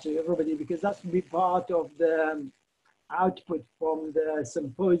grabs of everybody, because that will be part of the output from the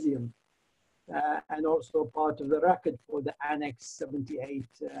symposium and also part of the record for the Annex 78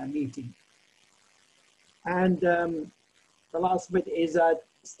 meeting. And the last bit is that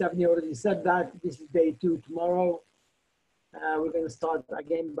Stephanie already said that this is day 2 tomorrow. We're going to start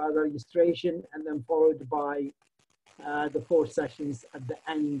again by the registration, and then followed by the 4 sessions at the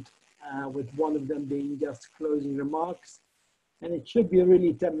end, with one of them being just closing remarks. And it should be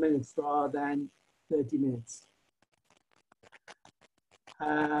really 10 minutes rather than 30 minutes.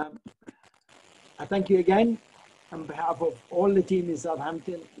 I thank you again on behalf of all the team in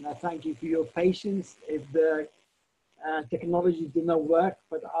Southampton, and I thank you for your patience if the technology did not work,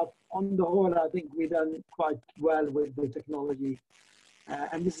 but on the whole, I think we've done quite well with the technology,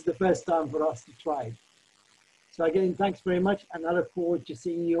 and this is the first time for us to try it. So again, thanks very much, and I look forward to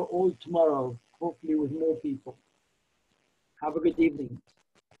seeing you all tomorrow, hopefully with more people. Have a good evening.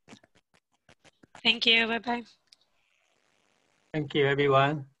 Thank you. Bye-bye. Thank you,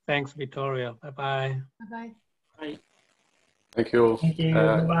 everyone. Thanks, Victoria. Bye-bye. Bye-bye. Bye. Thank you all. Thank you.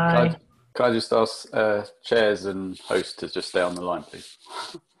 Bye. Can I just ask chairs and hosts to just stay on the line, please?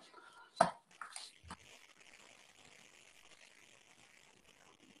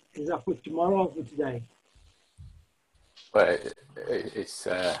 Is that for tomorrow or for today? Well, it's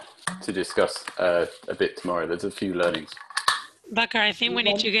to discuss a bit tomorrow. There's a few learnings. Bakar, I think we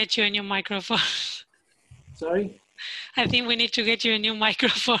need to get you a new microphone. Sorry? I think we need to get you a new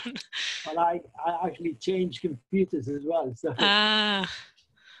microphone. Well, I actually changed computers as well. So,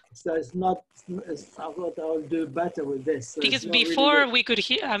 so it's not, I thought I would do better with this. So because before really we could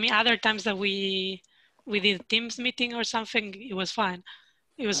hear, I mean, other times that we did Teams meeting or something, it was fine.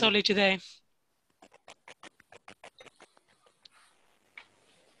 It was only today.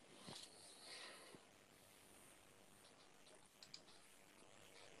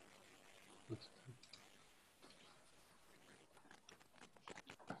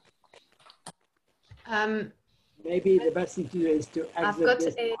 Maybe the best thing to do is to exit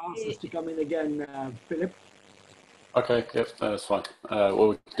this and ask us to come in again, Philip. Okay, yep, that's fine. Well,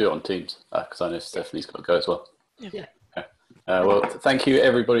 we can do it on Teams because I know Stephanie's got to go as well. Yeah. Okay. Well, thank you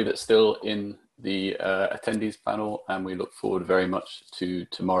everybody that's still in the attendees panel, and we look forward very much to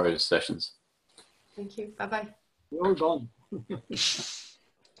tomorrow's sessions. Thank you. Bye-bye. We're all gone.